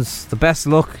 questions. The best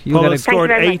luck. Paula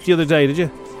scored 8 the other day, did you?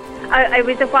 I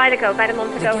was a while ago, about a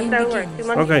month ago or so, or 2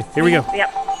 months. Okay, here we go.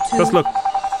 Yep. Let's look.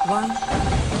 1.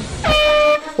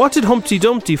 What did Humpty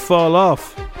Dumpty fall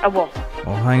off? A wall.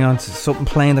 Oh, hang on. Something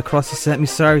playing across the set. Me,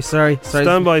 sorry.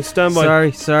 Stand by.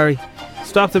 Sorry.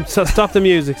 Stop the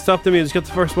music. Stop the music. Get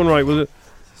the first one right, will it?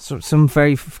 Some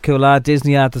very cool lad,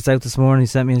 Disney ad that's out this morning. He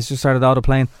sent me. He's just started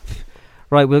autoplaying.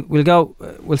 Right, we'll go.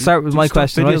 We'll start with my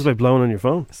question. Videos Right? by blowing on your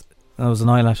phone. That was an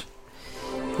eyelash.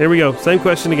 Here we go. Same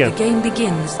question again. The game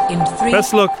begins in 3.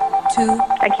 Best luck. 2.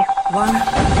 Thank you. 1.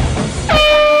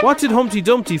 What did Humpty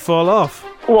Dumpty fall off?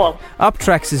 Wall.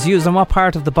 Optrex is used on what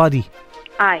part of the body?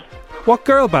 Eye. What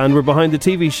girl band were behind the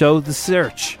TV show The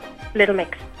Search? Little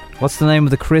Mix. What's the name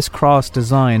of the crisscross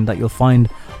design that you'll find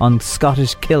on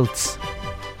Scottish kilts?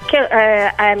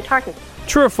 Tartan.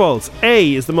 True or false?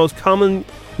 A is the most common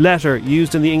letter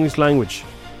used in the English language.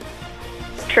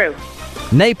 True.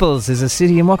 Naples is a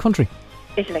city in what country?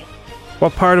 Italy.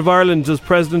 What part of Ireland does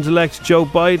President-elect Joe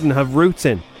Biden have roots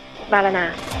in?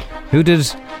 Ballina. Who did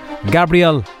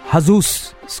Gabriel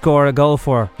Jesus score a goal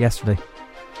for yesterday?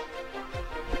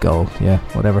 Goal, yeah,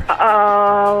 whatever.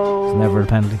 Oh. It's never a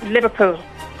penalty. Liverpool.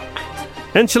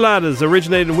 Enchiladas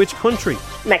originated in which country?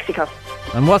 Mexico.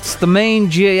 And what's the main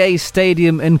GAA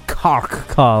stadium in Cork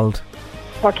called?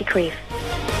 Porky Creeve.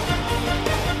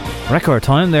 Record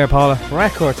time there, Paula.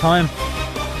 Record time.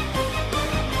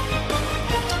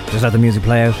 Just let the music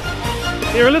play out.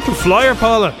 You're a little flyer,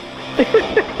 Paula.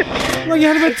 Well, you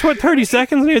had about 30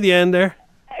 seconds near the end there.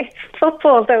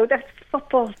 football, though. That's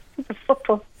football.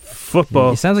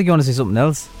 Football. It sounds like you want to say something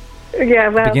else. Yeah,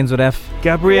 well. Begins with F.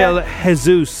 Gabriel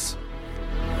Jesus.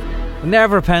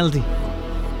 Never a penalty.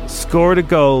 Scored a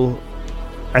goal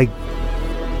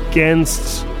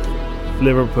against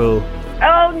Liverpool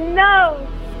Oh, no!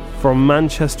 for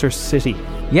Manchester City.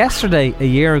 Yesterday, a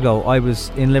year ago, I was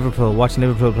in Liverpool watching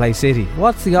Liverpool play City.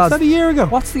 What's the odds? Was that a year ago?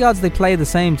 What's the odds they play the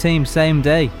same team, same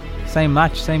day, same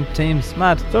match, same teams?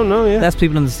 Mad. Don't know, yeah. Less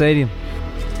people in the stadium.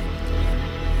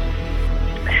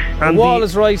 And Wall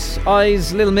is right.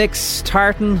 Eyes, little mix,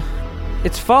 tartan.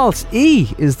 It's false. E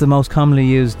is the most commonly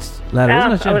used letter,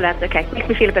 isn't it, Jim? Oh, that's okay. Makes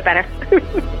me feel a bit better.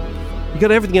 You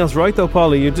got everything else right, though,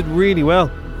 Polly. You did really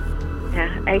well.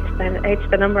 Yeah, eight's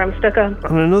the number I'm stuck on.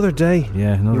 On another day.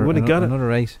 Yeah, you would have got it.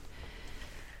 Another 8.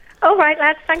 All right,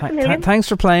 lads. Thanks a million. Thanks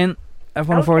for playing.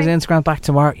 F104's Instagram back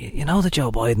tomorrow. You know the Joe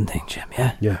Biden thing, Jim,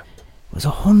 yeah? Yeah. It was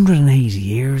 180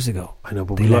 years ago. I know,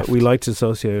 but we like to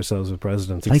associate ourselves with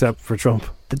presidents, except for Trump.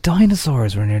 The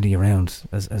dinosaurs were nearly around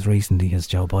as recently as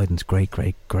Joe Biden's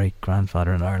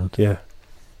great-great-great-grandfather in Ireland. Yeah.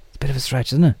 It's a bit of a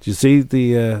stretch, isn't it? Did you see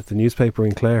the newspaper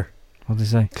in Clare? What did they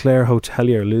say? Clare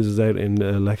Hotelier loses out in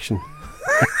election.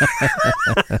 Put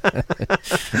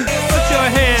your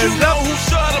hands up.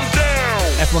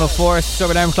 F104, start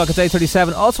alarm clock at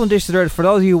 8:37. Also on Dish the Dirt, for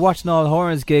those of you watching All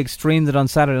Horns gig, streamed it on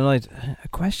Saturday night. A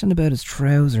question about his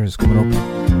trousers coming up.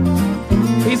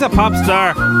 He's a pop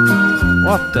star.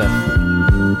 What the?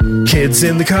 Kids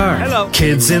in the car. Hello.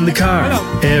 Kids in the car.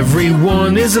 Hello.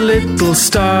 Everyone is a little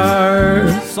star.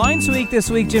 Science Week this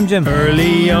week, Jim.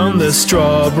 Early on the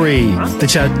strawberry, they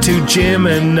chat to Jim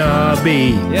and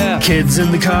Nobby. Yeah. Kids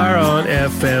in the car on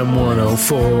FM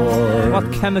 104.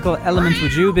 What chemical element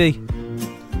would you be?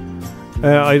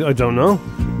 I don't know.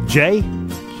 J?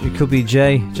 It could be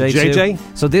J. JJ?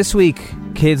 So this week,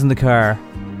 Kids in the Car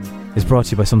is brought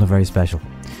to you by something very special.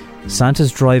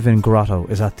 Santa's Drive-In Grotto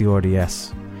is at the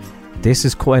RDS. This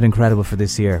is quite incredible for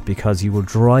this year because you will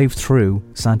drive through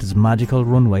Santa's magical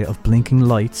runway of blinking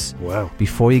lights. Wow.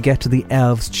 Before you get to the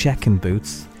elves' check-in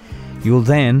booths. You'll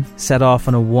then set off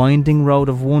on a winding road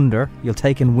of wonder. You'll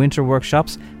take in winter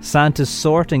workshops, Santa's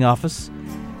sorting office,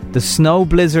 the Snow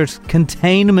Blizzard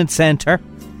Containment Centre,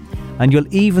 and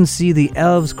you'll even see the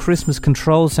Elves Christmas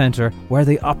Control Centre where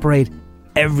they operate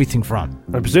everything from.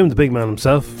 I presume the big man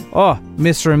himself. Oh,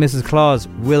 Mr. and Mrs. Claus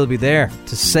will be there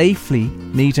to safely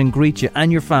meet and greet you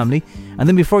and your family, and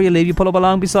then before you leave you pull up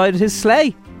along beside his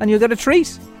sleigh and you'll get a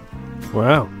treat.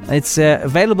 Wow. It's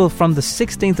available from the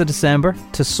 16th of December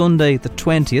to Sunday the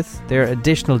 20th. There are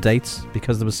additional dates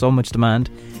because there was so much demand.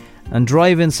 And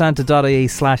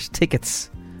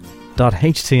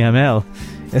driveinsanta.ie/tickets.html.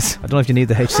 Yes, I don't know if you need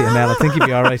the HTML. I think you'd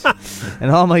be alright. In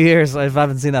all my years, I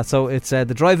haven't seen that. So it's the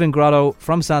Drive-In Grotto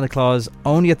from Santa Claus,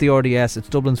 only at the RDS. It's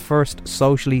Dublin's first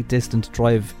socially distant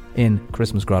drive-in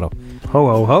Christmas grotto. Ho,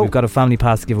 ho, ho. We've got a family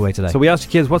pass to give away today. So we asked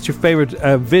you kids, what's your favourite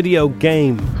video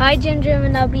game? Hi, Jim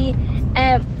and Nobby.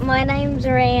 My name's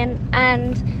Rain,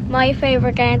 and my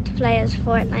favourite game to play is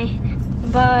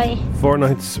Fortnite. Bye.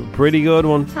 Fortnite's a pretty good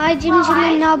one. Hi, Jim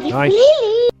and Nobby. Hi.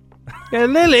 Lily. Yeah,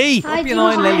 Lily. Hi, Jim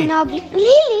and Nobby.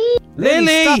 Lily.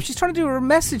 Lily, stop. She's trying to do her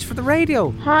message for the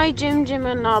radio. Hi, Jim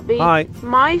and Nobby. Hi.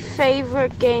 My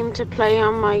favourite game to play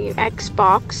on my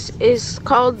Xbox is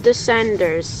called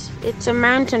Descenders. It's a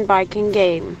mountain biking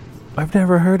game. I've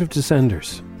never heard of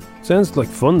Descenders. Sounds like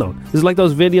fun though. It's like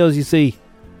those videos you see,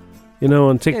 you know,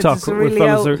 on TikTok Yeah, where really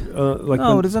fellas are like.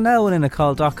 No, there's an L in it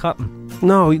called Doc Cotton.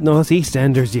 No, that's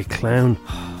EastEnders, you clown.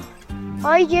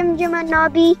 Hi, Jim and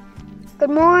Nobby. Good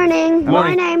morning. Morning.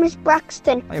 My name is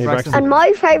Braxton. Hey, Braxton. And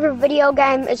my favourite video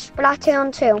game is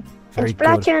Splatoon 2. Very In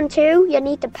Splatoon 2, you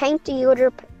need to paint the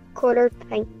other coloured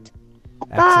paint.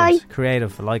 Bye. Excellent.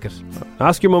 Creative, I like it.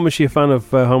 Ask your mum, is she a fan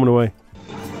of Home and Away?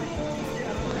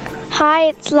 Hi,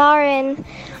 it's Lauren.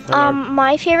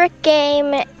 My favourite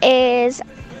game is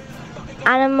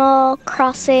Animal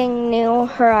Crossing New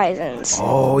Horizons.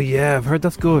 Oh yeah, I've heard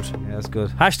that's good. Yeah, that's good.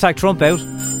 Hashtag Trump out.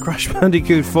 Crash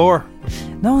Bandicoot 4.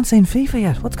 No one's saying FIFA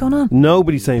yet. What's going on?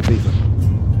 Nobody's saying FIFA.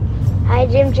 Hi,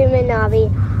 Jim and Nobby.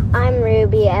 I'm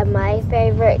Ruby, and my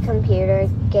favourite computer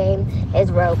game is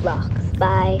Roblox.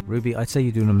 Bye. Ruby, I'd say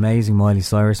you do an amazing Miley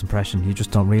Cyrus impression. You just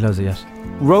don't realise it yet.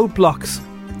 Roadblocks.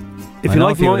 If you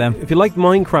like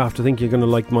Minecraft, I think you're going to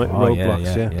like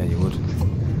Roadblocks. Yeah, you would.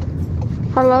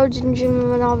 Hello, Jim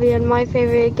and Nobby, and my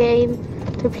favourite game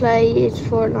to play is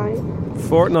Fortnite.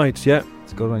 Fortnite, yeah.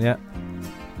 It's a good one, yeah.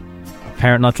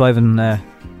 Parent not driving,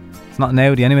 it's not an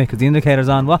Audi anyway, because the indicator's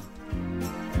on, what?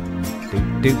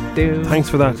 Thanks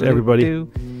for that, everybody.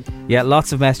 Yeah,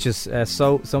 lots of messages,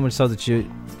 so much so that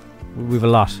we've a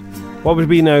lot. What would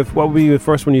be now? What would be the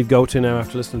first one you'd go to now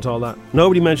after listening to all that?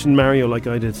 Nobody mentioned Mario like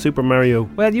I did. Super Mario.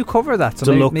 Well, you cover that,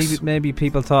 so maybe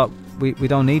people thought we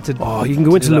don't need to. Oh, you can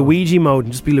go into Luigi mode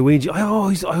and just be Luigi. I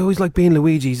always like being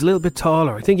Luigi. He's a little bit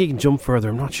taller. I think he can jump further.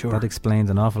 I'm not sure. That explains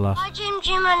an awful lot. Hi,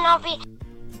 Jim and Nobby.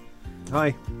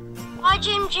 Hi. Hi,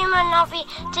 Jim and Nobby.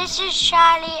 This is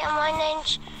Charlie, and my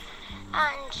name's.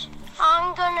 And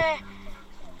I'm gonna.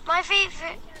 My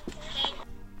favourite.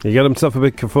 He got himself a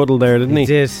bit kerfuddled there, didn't he? He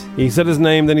did. He said his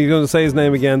name, then he was going to say his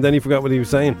name again, then he forgot what he was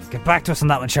saying. Get back to us on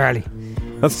that one, Charlie.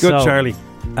 That's good, Charlie.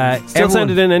 Still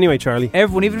send it in anyway, Charlie.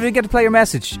 Everyone, even if you get to play your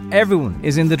message, everyone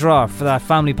is in the draw for that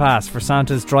family pass for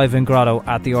Santa's Drive-In Grotto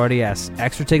at the RDS.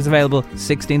 Extra tickets available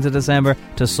 16th of December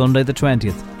to Sunday the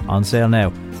 20th. On sale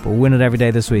now. But win it every day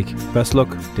this week. Best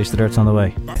luck. Dish the Dirt's on the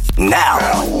way. Now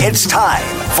it's time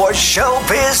for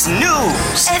Showbiz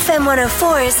News. FM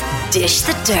 104's Dish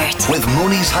the Dirt. With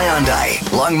Mooney's Hyundai,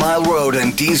 Long Mile Road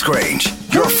and Dean's Grange.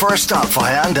 Your first stop for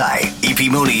Hyundai.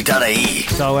 epmooney.ie.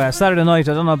 So Saturday night,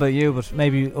 I don't know about you, but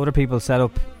maybe other people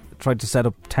tried to set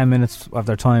up 10 minutes of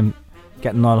their time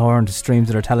getting all horn to stream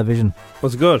to their television.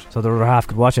 Was it good? So the other half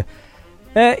could watch it.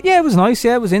 Yeah, it was nice.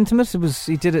 Yeah, it was intimate.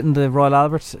 He did it in the Royal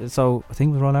Albert. So I think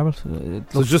it was Royal Albert.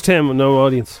 So just him, no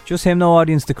audience. Just him, no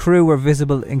audience. The crew were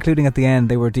visible, including at the end.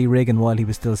 They were de-rigging while he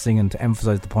was still singing to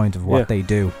emphasise the point of what they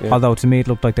do. Yeah. Although to me it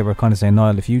looked like they were kind of saying,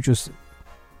 Niall, if you just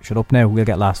shut up now, we'll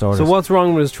get last orders. So what's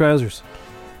wrong with his trousers?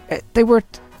 They were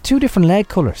two different leg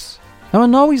colours. Now I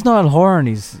know he's Niall Horan.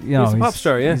 He's a pop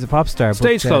star. Yeah, he's a pop star.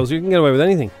 Stage clothes. You can get away with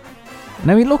anything.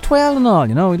 Now he looked well and all,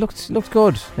 he looked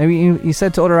good. Now he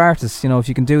said to other artists, if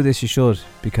you can do this, you should,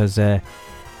 because I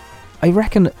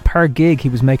reckon per gig he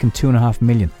was making $2.5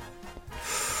 million,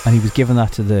 and he was giving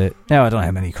that to now I don't know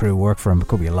how many crew work for him, but it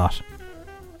could be a lot.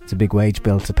 It's a big wage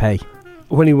bill to pay.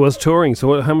 When he was touring,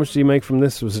 so how much did he make from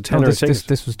this? Was it 10 or 6?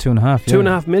 This was 2.5. Yeah.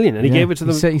 $2.5 million, and he gave it to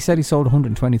them. He said he sold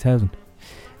 120,000.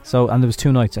 So, and there was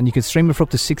 2 nights, and you could stream it for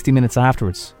up to 60 minutes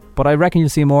afterwards. But I reckon you'll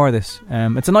see more of this.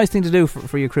 It's a nice thing to do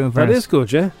for your crew and friends. That is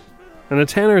good, yeah. And a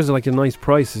tenner is like a nice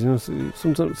price. Some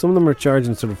of them are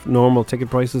charging sort of normal ticket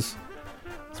prices.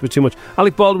 It's a bit too much.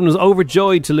 Alec Baldwin was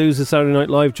overjoyed to lose his Saturday Night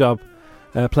Live job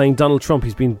playing Donald Trump.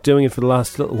 He's been doing it for the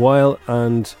last little while,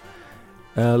 and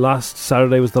last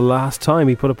Saturday was the last time.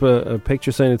 He put up a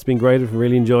picture saying it's been great, I've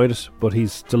really enjoyed it, but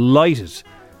he's delighted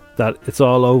that it's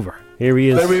all over. Here he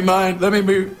is. Let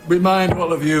me remind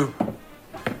all of you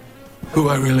who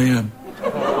I really am.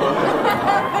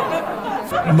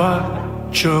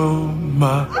 Macho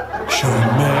man.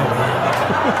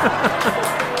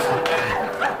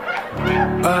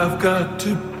 I've got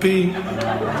to be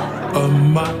a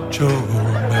macho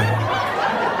man.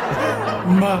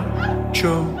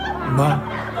 Macho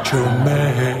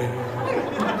man.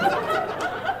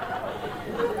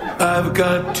 I've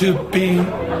got to be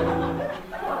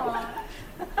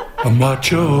a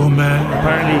macho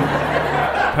man.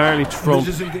 Apparently Trump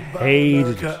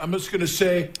hated it. I'm just going to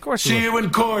say, see you in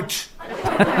court.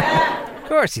 Of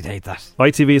course he'd hate that.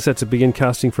 ITV is set to begin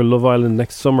casting for Love Island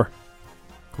next summer.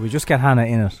 Could we just get Hannah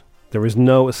in it? There is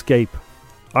no escape.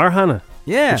 Our Hannah?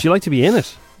 Yeah. Would she like to be in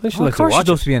it? I think she'd like to watch she'd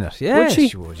love to be in it. Yeah, would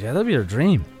she would. Yeah, that'd be her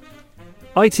dream.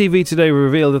 ITV today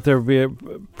revealed that they'll be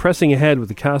pressing ahead with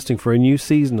the casting for a new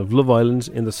season of Love Island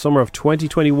in the summer of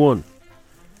 2021.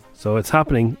 So it's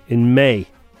happening in May.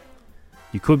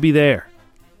 You could be there.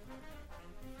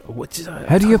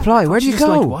 How do you apply? Where do you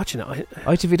go? Like watching it.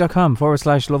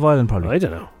 ITV.com/Love Island, probably. I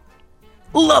don't know.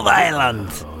 Love Island.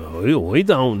 We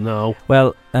don't know.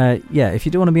 Well, yeah. If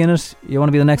you do want to be in it, you want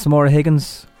to be the next Maura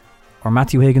Higgins or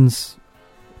Matthew Higgins,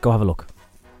 go have a look.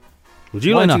 Would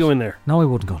you like to go in there? No, I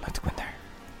wouldn't go in there.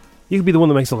 You could be the one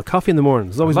that makes all the coffee in the morning.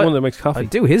 There's always one that makes coffee. I'd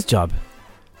do his job.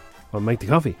 Well, make the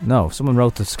coffee. No, someone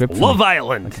wrote the script. Love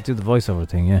Island. I could do the voiceover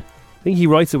thing. Yeah. I think he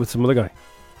writes it with some other guy.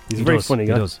 He's a very funny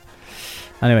guy. He does.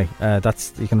 Anyway,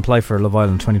 you can apply for Love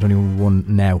Island 2021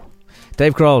 now.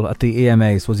 Dave Grohl at the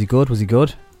EMAs. Was he good?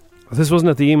 This wasn't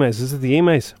at the EMAs. This is the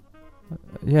EMAs.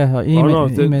 Yeah,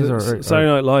 EMAs Saturday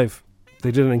Night Live.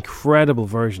 They did an incredible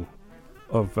version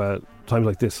of times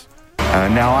like this.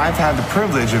 Now, I've had the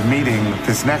privilege of meeting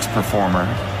this next performer.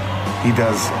 He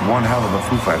does one hell of a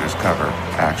Foo Fighters cover,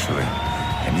 actually.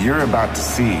 And you're about to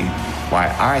see why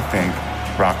I think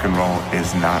rock and roll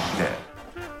is not dead.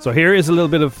 So here is a little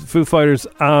bit of Foo Fighters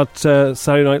at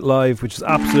Saturday Night Live, which is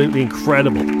absolutely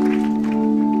incredible.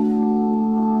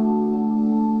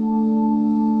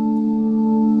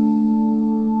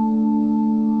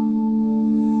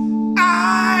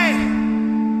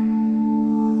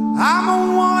 I'm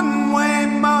a one-way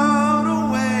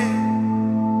motorway.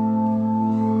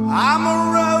 I'm a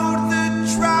road that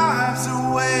drives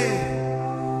away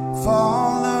for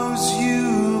all those years.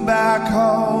 back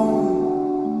home.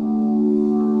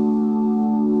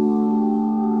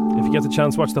 If you get the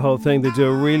chance, watch the whole thing. They do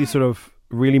a really sort of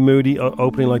really moody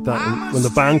opening like that, and when the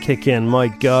band kick in, my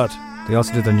God. They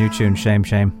also did their new tune, Shame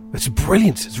Shame. It's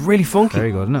brilliant. It's really funky.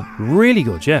 Very good, isn't it? Really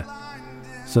good, yeah.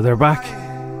 So they're back.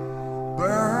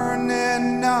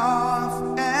 Burning off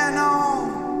and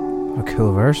on. A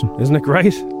cool version. Isn't it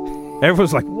great?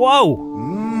 Everyone's like, whoa.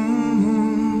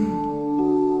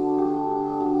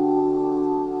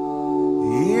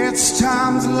 It's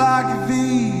times like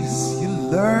these you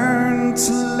learn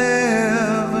to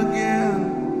live again.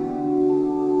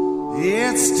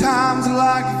 It's times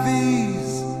like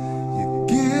these you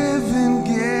give and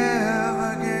give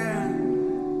again.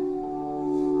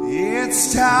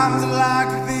 It's times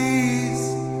like these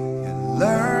you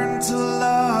learn to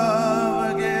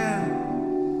love again.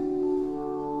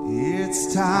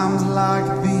 It's times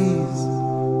like these,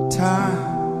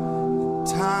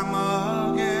 time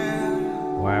again.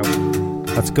 Wow.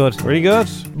 That's good. Pretty good.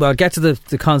 Well, I'll get to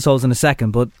the consoles in a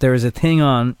second, but there is a thing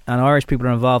on, and Irish people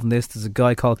are involved in this. There's a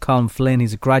guy called Colin Flynn.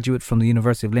 He's a graduate from the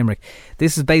University of Limerick.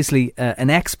 This is basically an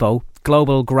expo,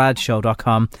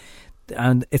 globalgradshow.com,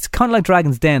 and it's kind of like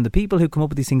Dragon's Den. The people who come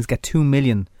up with these things get 2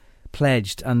 million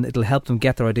pledged, and it'll help them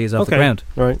get their ideas off the ground.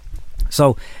 Right.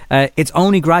 So it's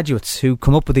only graduates who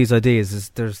come up with these ideas.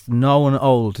 There's no one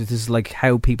old. This is like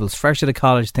how people fresh out of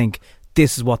college think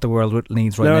this is what the world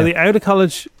needs right now. Are they out of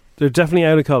college? They're definitely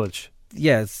out of college.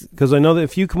 Yes. Because I know that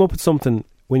if you come up with something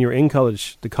when you're in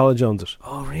college, the college owns it.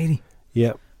 Oh, really?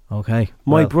 Yeah. Okay.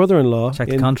 My brother-in-law check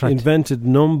the contract. Invented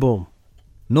Numbum.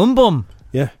 Numbum?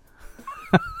 Yeah.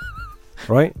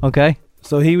 Right? Okay.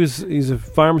 So he's a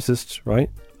pharmacist, right?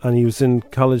 And he was in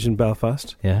college in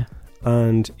Belfast. Yeah.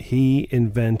 And he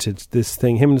invented this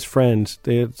thing. Him and his friend,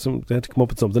 they had to come up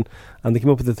with something, and they came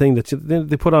up with the thing that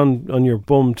they put on your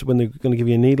bum when they're going to give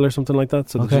you a needle or something like that,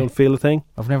 so that you don't feel a thing.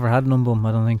 I've never had Numbum,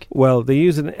 I don't think. Well, they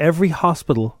use it in every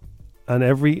hospital and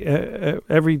every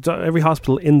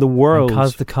hospital in the world.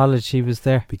 Because the college he was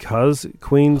there. Because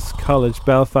Queen's College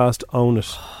Belfast own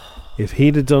it. If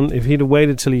he'd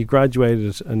waited till he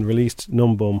graduated and released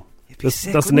Numbum,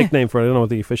 that's a nickname for it. I don't know what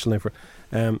the official name for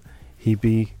it. He'd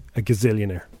be a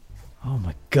gazillionaire. Oh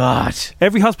my God.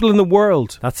 Every hospital in the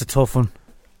world. That's a tough one.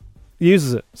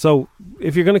 Uses it. So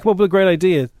if you're going to come up with a great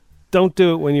idea, don't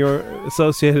do it when you're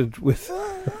associated with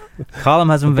Colin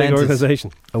has invented a big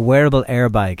organisation. A wearable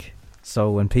airbag. So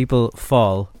when people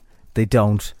fall, they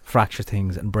don't fracture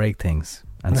things and break things.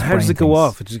 And how does it go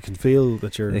off? You can feel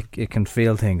that you're... It can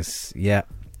feel things, yeah.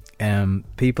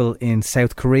 People in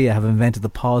South Korea have invented the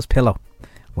pause pillow.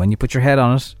 When you put your head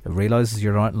on it, it realises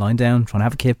you're lying down, trying to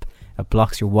have a kip. It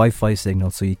blocks your Wi-Fi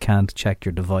signal so you can't check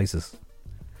your devices.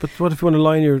 But what if you want to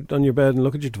lie on your bed and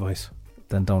look at your device?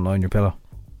 Then don't lie on your pillow.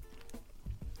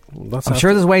 Well, I'm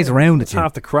sure there's ways around it. It's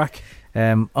half the crack.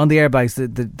 On the airbags,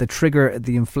 the trigger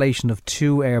the inflation of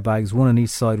 2 airbags, one on each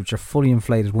side, which are fully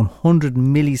inflated 100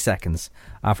 milliseconds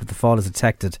after the fall is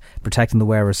detected, protecting the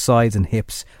wearer's sides and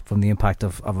hips from the impact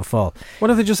of a fall.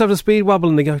 What if they just have a speed wobble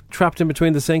and they get trapped in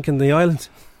between the sink and the island?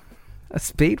 A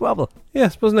speed wobble? Yeah,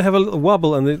 supposing they have a little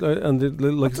wobble and they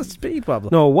like... What's a speed wobble?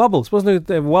 No, a wobble. Supposing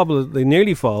they have a wobble, they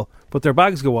nearly fall, but their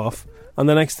bags go off. And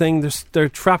the next thing, they're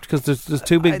trapped because there's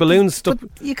 2 big balloons stuck. But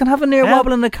you can have a near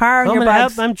wobble in the car and your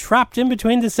bags. I'm trapped in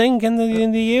between the sink and the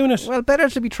unit. Well, better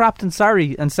to be trapped and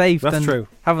sorry and safe than true.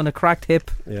 Having a cracked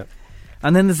hip. Yeah.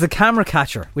 And then there's the camera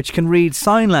catcher, which can read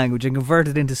sign language and convert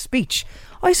it into speech.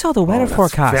 I saw the weather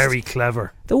forecast. Very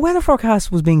clever. The weather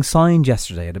forecast was being signed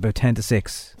yesterday at about 10 to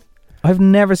 6. I've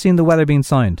never seen the weather being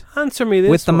signed. Answer me this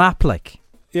with the map, like.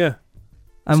 Yeah.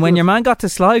 And when your man got to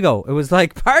Sligo, it was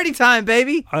like party time,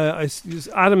 baby.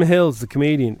 Adam Hills, the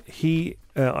comedian, he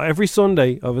every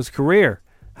Sunday of his career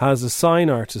has a sign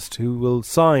artist who will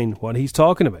sign what he's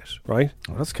talking about. Right?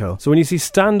 Oh, that's cool. So when you see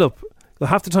stand up,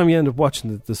 half the time you end up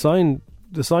watching the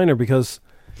signer, because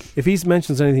if he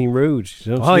mentions anything rude,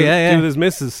 do with his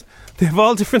missus, they have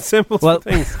all different symbols for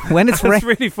things. When it's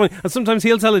really funny. And sometimes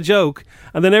he'll tell a joke,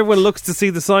 and then everyone looks to see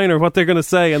the sign or what they're going to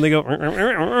say, and they go,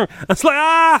 it's like,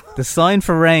 ah! The sign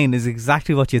for rain is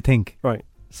exactly what you think. Right.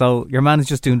 So your man is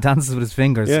just doing dances with his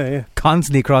fingers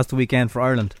constantly across the weekend for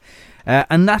Ireland.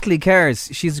 And Natalie Cares,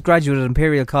 she's a graduate at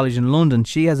Imperial College in London.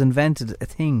 She has invented a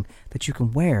thing that you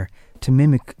can wear to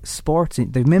mimic sports.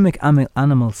 They mimic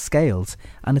animal scales,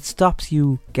 and it stops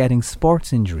you getting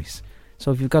sports injuries.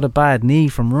 So if you've got a bad knee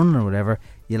from running or whatever,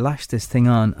 you lash this thing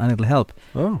on and it'll help.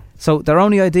 Oh. So they're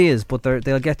only ideas, but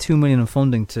they'll get 2 million in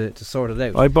funding to sort it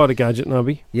out. I bought a gadget,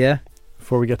 Nobby. Yeah.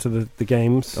 Before we get to the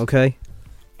games. Okay.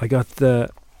 I got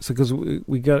the So because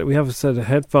we have a set of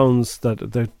headphones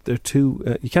that they're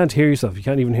too you can't hear yourself. You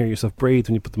can't even hear yourself breathe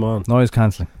when you put them on. Noise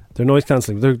cancelling. They're noise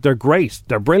cancelling. They're great.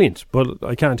 They're brilliant. But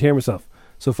I can't hear myself.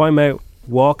 So if I'm out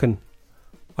walking,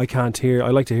 I can't hear. I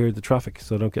like to hear the traffic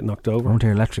so I don't get knocked over. I won't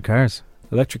hear electric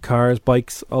cars,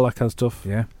 bikes, all that kind of stuff.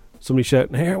 Yeah. Somebody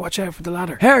shouting, "Here, watch out for the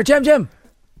ladder!" Here, Jim.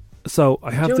 So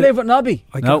I have. Do you live with Nobby?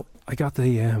 I got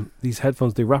the these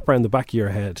headphones. They wrap around the back of your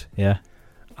head. Yeah.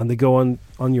 And they go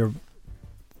on your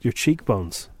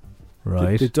cheekbones.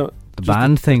 Right. They don't, the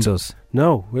band thing does.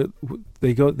 No,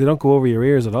 they don't go over your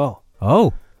ears at all.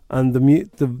 Oh. And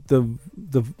the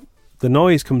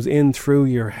noise comes in through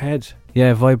your head.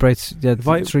 Yeah, it vibrates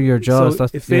through your jaws. So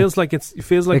it feels like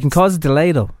it can cause a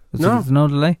delay though. There's no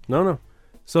delay. No.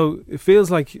 So it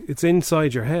feels like it's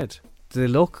inside your head. Do they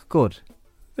look good?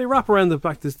 They wrap around the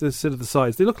back, the sit at the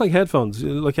sides. They look like headphones,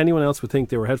 like anyone else would think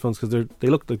they were headphones because they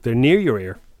look like they're near your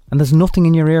ear. And there's nothing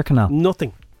in your ear canal.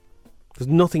 Nothing. There's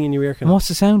nothing in your ear canal. And what's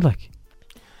the sound like?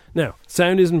 Now,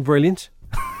 sound isn't brilliant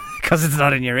because it's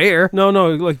not in your ear.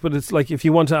 No. But it's like if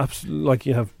you want to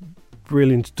you have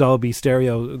brilliant Dolby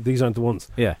stereo. These aren't the ones.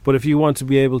 Yeah. But if you want to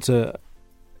be able to,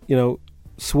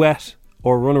 sweat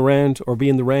or run around or be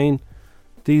in the rain.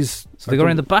 These they go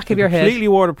around the back of your head. Completely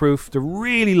waterproof. They're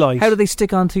really light. How do they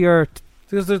stick onto your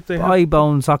eye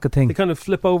bone socket thing? They kind of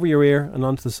flip over your ear and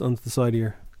onto the side of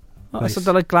your face. So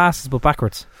they're like glasses but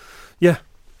backwards. Yeah.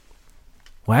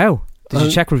 Wow. Did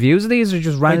you check reviews of these or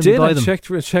just randomly buy them?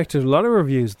 I checked a lot of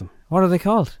reviews of them. What are they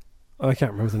called? I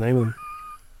can't remember the name of them.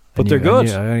 But they're good.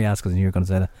 I only asked because you were going to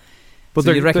say that. But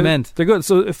so you recommend? They're good.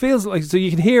 So it feels like you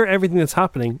can hear everything that's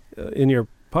happening in your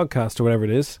podcast or whatever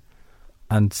it is.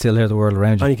 And still hear the world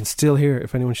around you. And you can still hear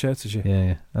if anyone shouts at you.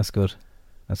 Yeah. That's good.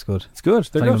 It's good. They're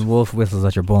if good. Anyone wolf whistles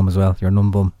at your bum as well. Your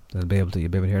numb bum. You'll be able to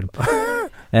hear them.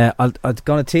 I'm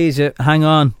going to tease you. Hang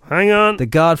on. The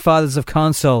Godfathers of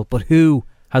console. But who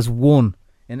has won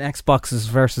in Xboxes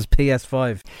versus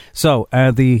PS5? So,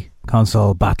 the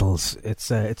console battles.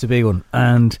 It's a big one.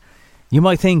 And you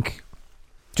might think,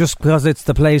 just because it's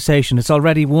the PlayStation, it's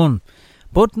already won.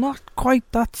 But not quite.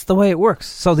 That's the way it works.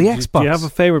 So the Xbox. Do you have a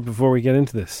favourite before we get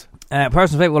into this? Personal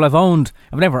favourite. Well,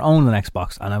 I've never owned an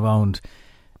Xbox, and I've owned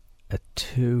a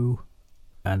 2,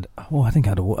 and I think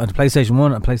I had a PlayStation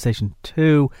 1, a PlayStation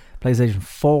 2, PlayStation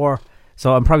 4.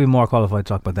 So I'm probably more qualified to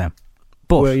talk about them.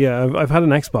 But well, yeah, I've had an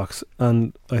Xbox,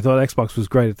 and I thought Xbox was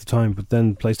great at the time, but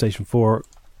then PlayStation 4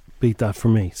 beat that for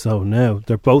me. So now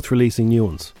they're both releasing new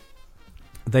ones.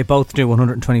 They both do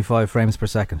 125 frames per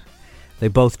second. They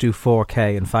both do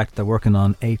 4K. In fact, they're working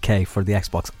on 8K for the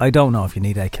Xbox. I don't know if you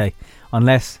need 8K.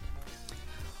 Unless,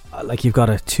 you've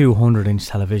got a 200-inch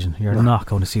television. You're not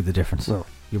going to see the difference. No.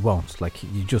 You won't.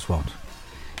 You just won't.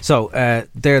 So,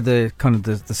 they're the kind of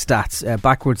the stats.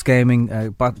 Backwards gaming,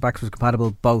 backwards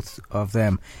compatible, both of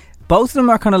them. Both of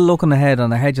them are kind of looking ahead,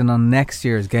 and they're hedging on next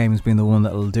year's games being the one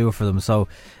that will do it for them. So,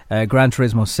 Gran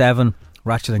Turismo 7...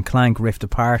 Ratchet and Clank Rift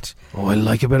Apart. Oh, I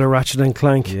like a bit of Ratchet and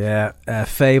Clank. Yeah.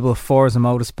 Fable, Forza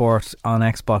Motorsport on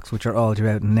Xbox, which are all due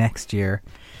out next year.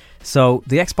 So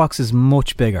the Xbox is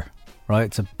much bigger, right?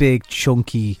 It's a big,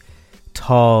 chunky,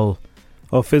 tall.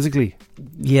 Oh, physically?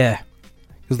 Yeah.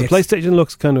 Because the PlayStation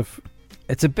looks kind of...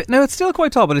 It's a bit... No, it's still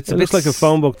quite tall, but it looks like a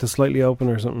phone book that's slightly open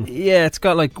or something. Yeah, it's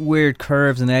got like weird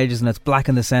curves and edges, and it's black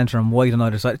in the centre and white on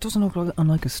either side. It doesn't look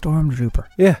like a Stormtrooper.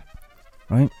 Yeah.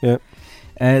 Right? Yeah.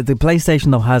 The PlayStation,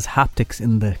 though, has haptics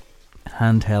in the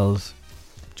handheld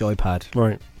joypad.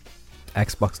 Right.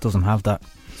 Xbox doesn't have that.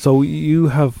 So you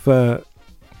have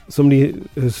somebody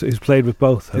who's played with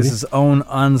both, This is Owen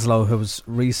Onslow, who's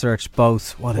researched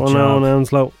both. What a job. Owen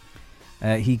Onslow.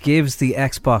 He gives the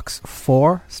Xbox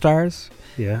 4 stars.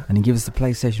 Yeah. And he gives the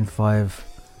PlayStation 5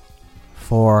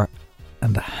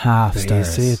 4.5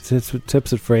 stars. You see, it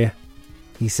tips it for you.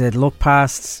 He said, look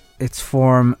past its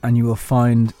form and you will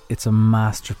find it's a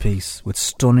masterpiece with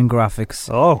stunning graphics,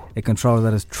 a controller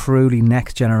that is truly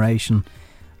next generation,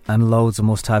 and loads of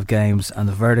must-have games. And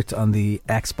the verdict on the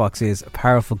Xbox is a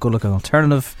powerful, good-looking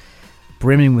alternative,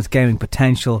 brimming with gaming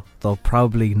potential, though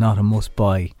probably not a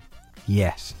must-buy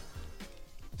yet.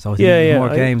 So I think more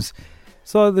games.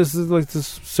 So there's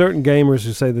certain gamers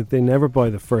who say that they never buy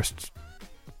the first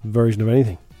version of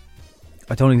anything.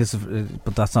 I don't think this is,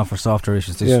 but that's not for software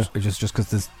issues. It's just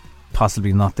because there's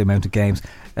possibly not the amount of games.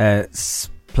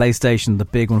 PlayStation, the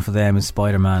big one for them is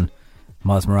Spider-Man,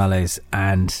 Miles Morales,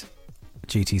 and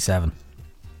GT7.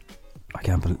 I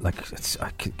can't believe,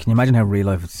 can you imagine how real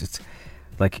life it's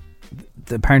like?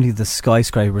 Apparently, the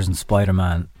skyscrapers in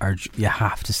Spider-Man you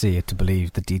have to see it to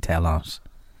believe the detail on it.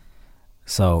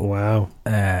 So wow,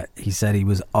 he said he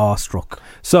was awestruck.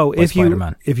 So by if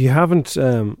Spider-Man. you haven't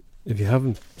if you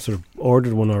haven't sort of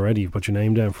ordered one already, you put your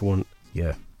name down for one.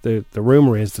 Yeah. The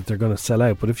rumour is that they're going to sell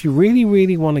out. But if you really,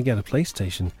 really want to get a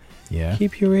PlayStation,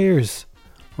 keep your ears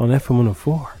on FM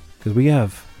 104, because we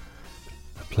have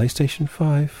a PlayStation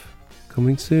 5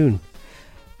 coming soon.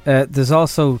 There's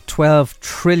also 12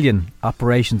 trillion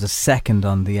operations a second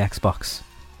on the Xbox.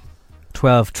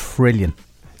 12 trillion.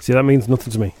 See, that means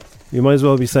nothing to me. You might as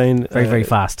well be saying... Very, very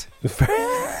fast.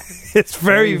 It's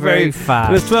very, very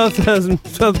fast. There's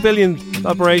 12 billion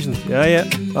operations. Yeah.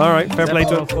 All right, fair play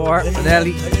to him.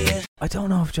 I don't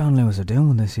know if John Lewis are doing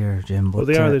one this year, Jim. But well,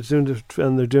 they are. They're doing it,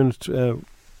 and they're doing it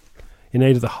in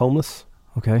aid of the homeless.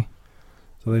 Okay.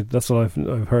 So that's what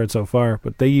I've heard so far.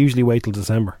 But they usually wait till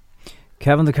December.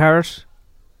 Kevin the Carrot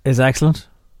is excellent.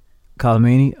 Colm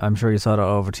Meaney, I'm sure you saw that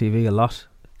over TV a lot.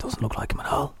 Doesn't look like him at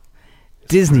all.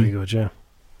 It's Disney, very good, yeah.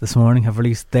 This morning have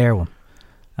released their one,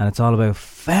 and it's all about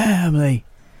family.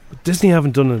 But Disney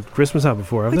haven't done a Christmas ad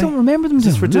before, have they? I don't remember them. Is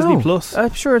this for Disney No. Plus?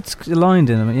 I'm sure it's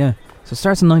aligned in them. Yeah. So it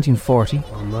starts in 1940.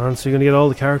 Oh man, so you're going to get all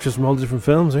the characters from all the different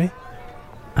films, eh?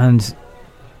 And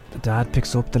the dad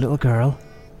picks up the little girl,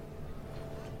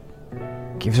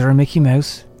 gives her a Mickey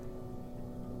Mouse.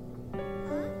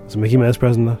 It's a Mickey Mouse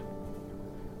present, that.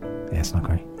 Yeah, it's not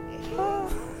great.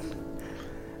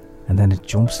 And then it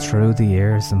jumps through the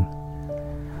years, and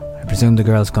I presume the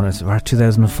girl's gonna. We're at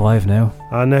 2005 now.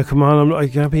 Now come on, I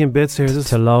can't be in bits here. This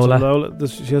to Lola.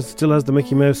 She still has the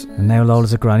Mickey Mouse. And now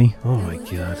Lola's a granny. Oh my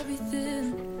god.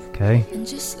 Okay. And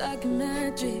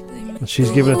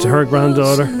she's giving it to her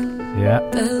granddaughter. Yeah.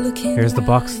 Here's the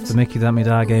box, the Mickey that my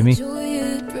dad gave me.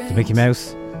 The Mickey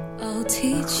Mouse. I'll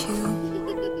teach you,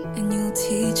 and you'll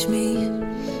teach me.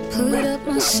 Put up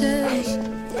my shelf,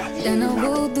 and I'll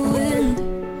hold the wind.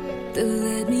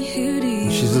 Let me hear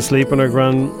these. She's asleep in her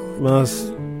grandma's.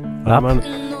 Man,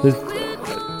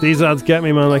 these ads get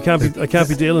me, man. I can't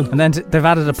be dealing. And then they've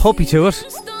added a puppy to it.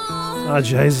 Ah,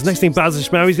 Jesus! Next thing, Basil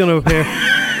Schmaui's going to appear.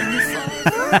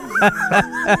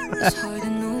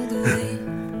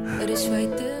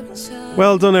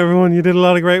 Well done, everyone. You did a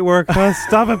lot of great work.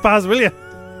 Stop it, Baz, will you?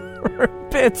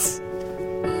 Bits.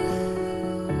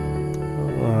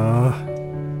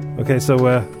 Okay, so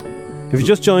if you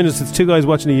just joined us, it's two guys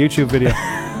watching a YouTube video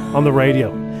on the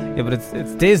radio. Yeah, but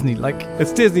it's Disney, like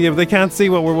it's Disney, but they can't see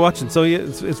what we're watching, so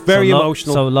it's very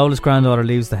emotional. So Lola's granddaughter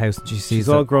leaves the house and she sees she's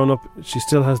all grown up. She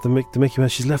still has the Mickey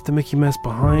Mouse. She's left the Mickey Mouse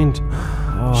behind.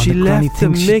 Oh, she left the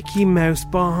Mickey Mouse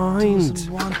behind.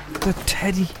 Doesn't want the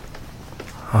teddy.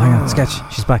 Oh, hang on, sketch.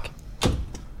 She's back.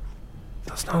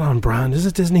 That's not on brand, is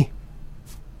it, Disney?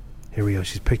 Here we go.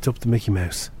 She's picked up the Mickey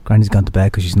Mouse. Granny's gone to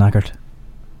bed because she's knackered.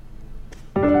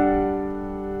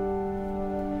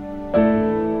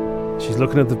 She's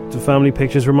looking at the family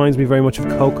pictures. Reminds me very much of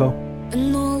Coco.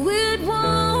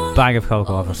 Bag of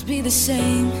Coco of it.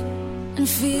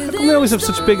 How come they always have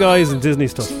such big eyes in Disney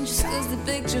stuff?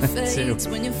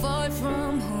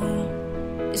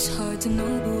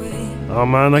 Oh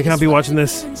man, I can't be watching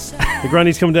this. The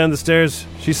granny's coming down the stairs.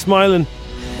 She's smiling.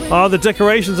 Oh, the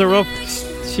decorations are up.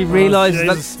 She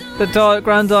realises that the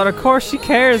granddaughter, of course she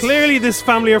cares. Clearly this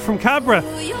family are from Cabra.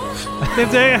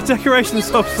 They've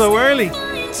decorations up so early.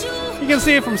 You can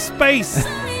see it from space.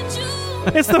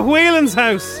 It's the Whelans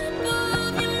house.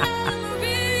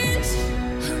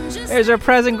 Here's our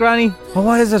present, Granny. Oh,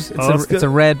 what is it? It's a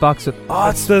red box. It's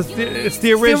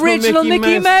the original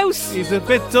Mickey Mouse. He's a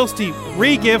bit dusty.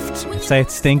 Re-gift. Say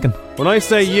it's stinking. When I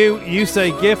say you say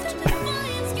gift.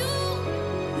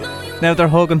 Now they're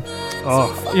hugging.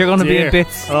 Oh, you're going to be in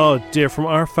bits. Oh dear, from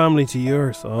our family to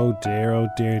yours. Oh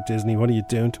dear, Disney, what are you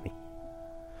doing to me?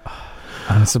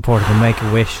 I'm supportive of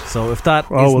Make-A-Wish. So if that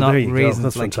is not reason,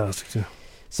 that's fantastic too.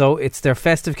 So it's their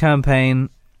festive campaign.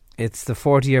 It's the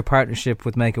 40-year partnership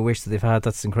with Make-A-Wish that they've had.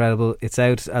 That's incredible. It's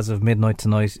out as of midnight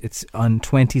tonight. It's on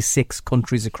 26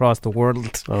 countries across the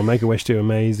world. Oh, Make-A-Wish do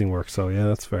amazing work. So yeah,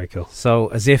 that's very cool. So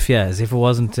as if it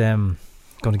wasn't going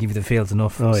to give you the feels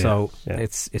enough. Oh, yeah. So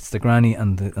it's the granny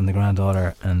and the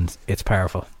granddaughter, and it's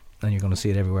powerful. And you're going to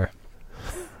see it everywhere.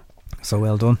 So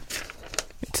well done.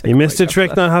 You missed a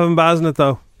trick not having Baz in it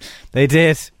though. They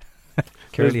did.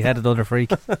 Curly-headed other freak.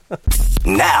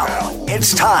 Now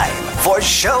it's time for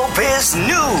Showbiz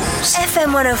News.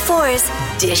 FM 104's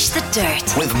Dish the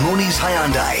Dirt. With Mooney's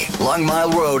Hyundai, Long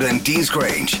Mile Road and Dean's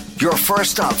Grange. Your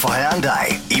first stop for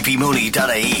Hyundai.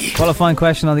 epmooney.ie. Qualifying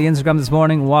question on the Instagram this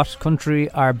morning. What country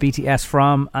are BTS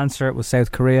from? Answer was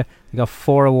South Korea. They got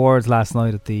 4 awards last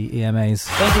night at the EMAs.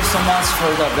 Thank you so much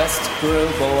for the best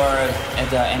group award at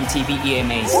the MTV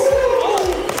EMAs.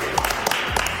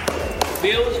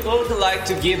 We would like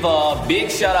to give a big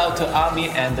shout out to ARMY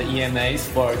and the EMAs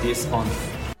for this honor.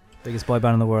 Biggest boy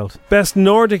band in the world. Best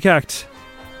Nordic act.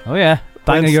 Oh yeah,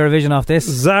 bang of Eurovision off this.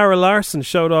 Zara Larsson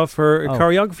showed off her Oh.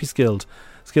 choreography skills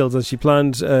as she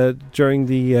planned during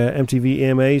the MTV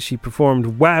EMAs. She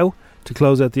performed Wow to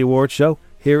close out the award show.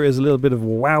 Here is a little bit of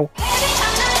Wow.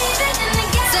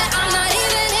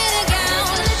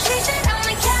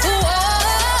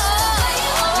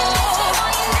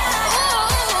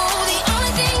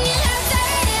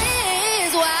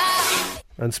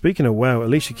 And speaking of wow,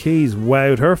 Alicia Keys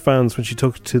wowed her fans when she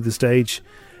took to the stage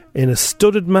in a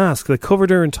studded mask that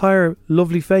covered her entire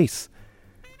lovely face.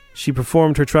 She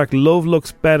performed her track Love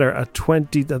Looks Better at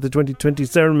the 2020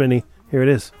 ceremony. Here it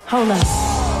is. Hold up.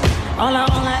 All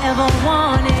I ever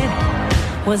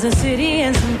wanted was a city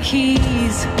and some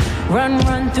keys.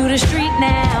 Run through the street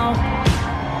now.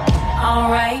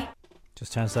 Alright.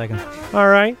 Just 10 seconds. All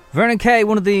right. Vernon Kay,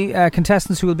 one of the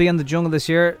contestants who will be in the jungle this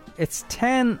year. It's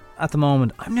 10 at the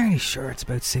moment. I'm nearly sure it's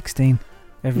about 16.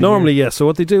 Normally, yes. So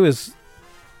what they do is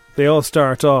they all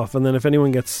start off, and then if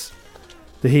anyone gets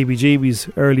the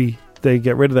heebie-jeebies early, they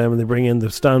get rid of them and they bring in the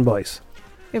standbys.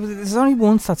 Yeah, but there's only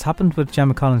once that's happened with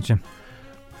Gemma Collins, Jim.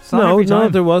 No,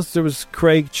 there was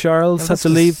Craig Charles had to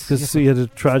leave because he had a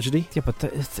tragedy. Yeah, but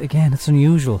it's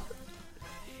unusual.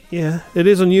 Yeah, it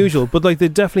is unusual, but like they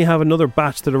definitely have another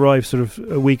batch that arrives sort of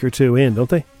a week or two in, don't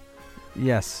they?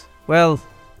 Yes. Well,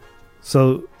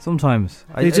 so sometimes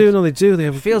they do. They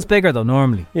have. It feels bigger though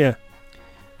normally. Yeah.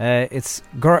 It's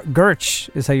Gurch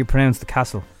is how you pronounce the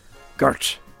castle.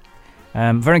 Gurch.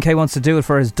 Vernon Kay wants to do it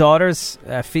for his daughters,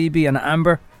 Phoebe and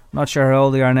Amber. Not sure how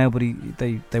old they are now, but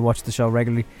they watch the show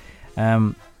regularly.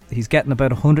 He's getting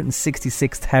about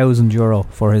 €166,000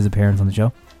 for his appearance on the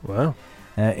show. Wow.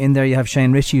 In there you have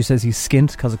Shane Ritchie, who says he's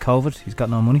skint because of COVID. He's got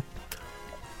no money.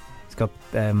 He's got.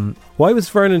 Why was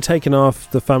Vernon taking off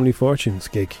the Family Fortunes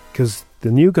gig? Because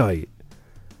the new guy,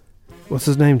 what's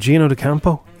his name, Gino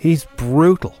D'Acampo, he's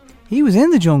brutal. He was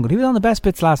in the jungle. He was on the best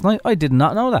bits last night. I did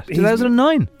not know that.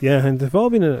 2009. Yeah, and they've all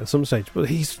been in it at some stage. But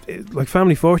he's like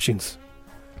Family Fortunes.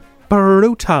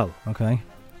 Brutal. Okay.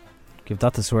 Give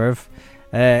that the swerve.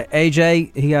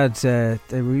 AJ, he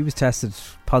was tested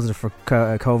positive for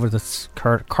COVID. That's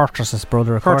Curtis's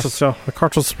brother, of course.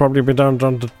 Curtis probably been down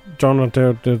at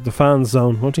the fan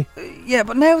zone, won't he? Yeah,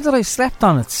 but now that I've slept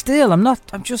on it, still,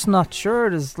 I'm just not sure.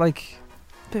 There's like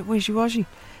a bit wishy-washy.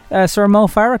 Sir Mo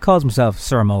Farah calls himself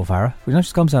Sir Mo Farah. He not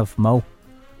just calls himself Mo.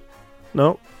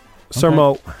 No, Sir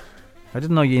Mo. I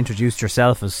didn't know you introduced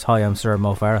yourself as "Hi, I'm Sir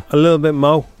Mo Farah." A little bit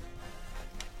Mo.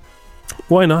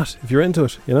 Why not? If you're into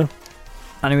it, you know.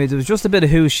 Anyway, there was just a bit of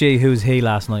who's she, who's he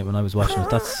last night when I was watching it.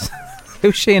 That's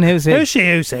who's she and who's he. Who's she,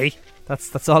 who's he?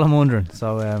 That's all I'm wondering.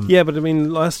 So yeah, but I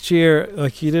mean, last year,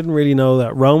 like you didn't really know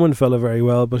that Roman fella very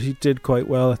well, but he did quite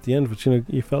well at the end. But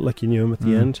you felt like you knew him at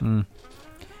the end.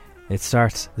 It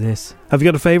starts this. Have you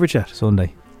got a favourite yet?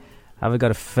 Sunday. Have I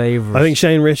got a favourite? I think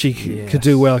Shane Ritchie could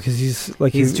do well because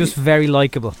he's just very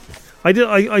likeable.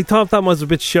 I thought that was a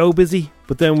bit show busy,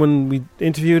 but then when we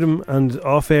interviewed him and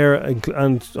off air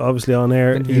and obviously on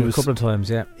air, he was a couple of times.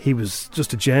 Yeah, he was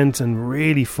just a gent and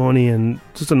really funny and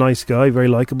just a nice guy, very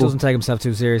likeable. Doesn't take himself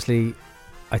too seriously.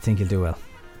 I think he'll do well.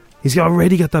 He's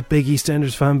already got that big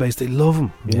EastEnders fan base. They love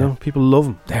him. You know, people love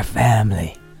him. They're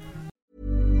family.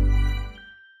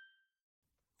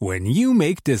 When you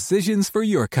make decisions for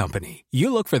your company,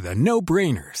 you look for the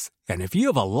no-brainers. And if you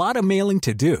have a lot of mailing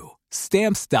to do,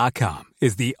 Stamps.com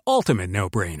is the ultimate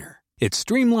no-brainer. It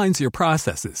streamlines your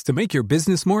processes to make your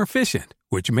business more efficient,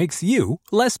 which makes you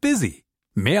less busy.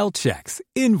 Mail checks,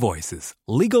 invoices,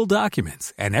 legal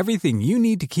documents, and everything you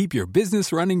need to keep your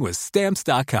business running with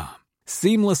Stamps.com.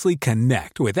 Seamlessly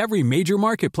connect with every major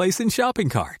marketplace and shopping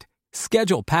cart.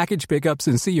 Schedule package pickups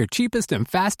and see your cheapest and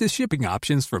fastest shipping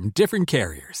options from different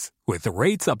carriers, with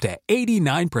rates up to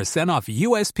 89% off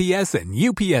USPS and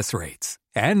UPS rates.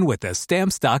 And with the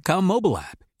Stamps.com mobile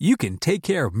app, you can take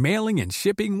care of mailing and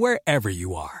shipping wherever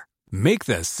you are. Make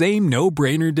the same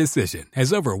no-brainer decision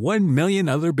as over 1 million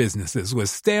other businesses with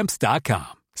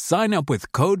Stamps.com. Sign up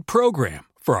with code PROGRAM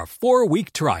for a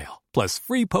 4-week trial, plus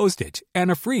free postage and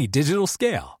a free digital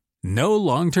scale. No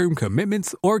long-term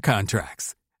commitments or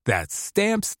contracts. That's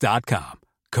Stamps.com.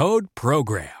 Code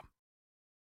PROGRAM.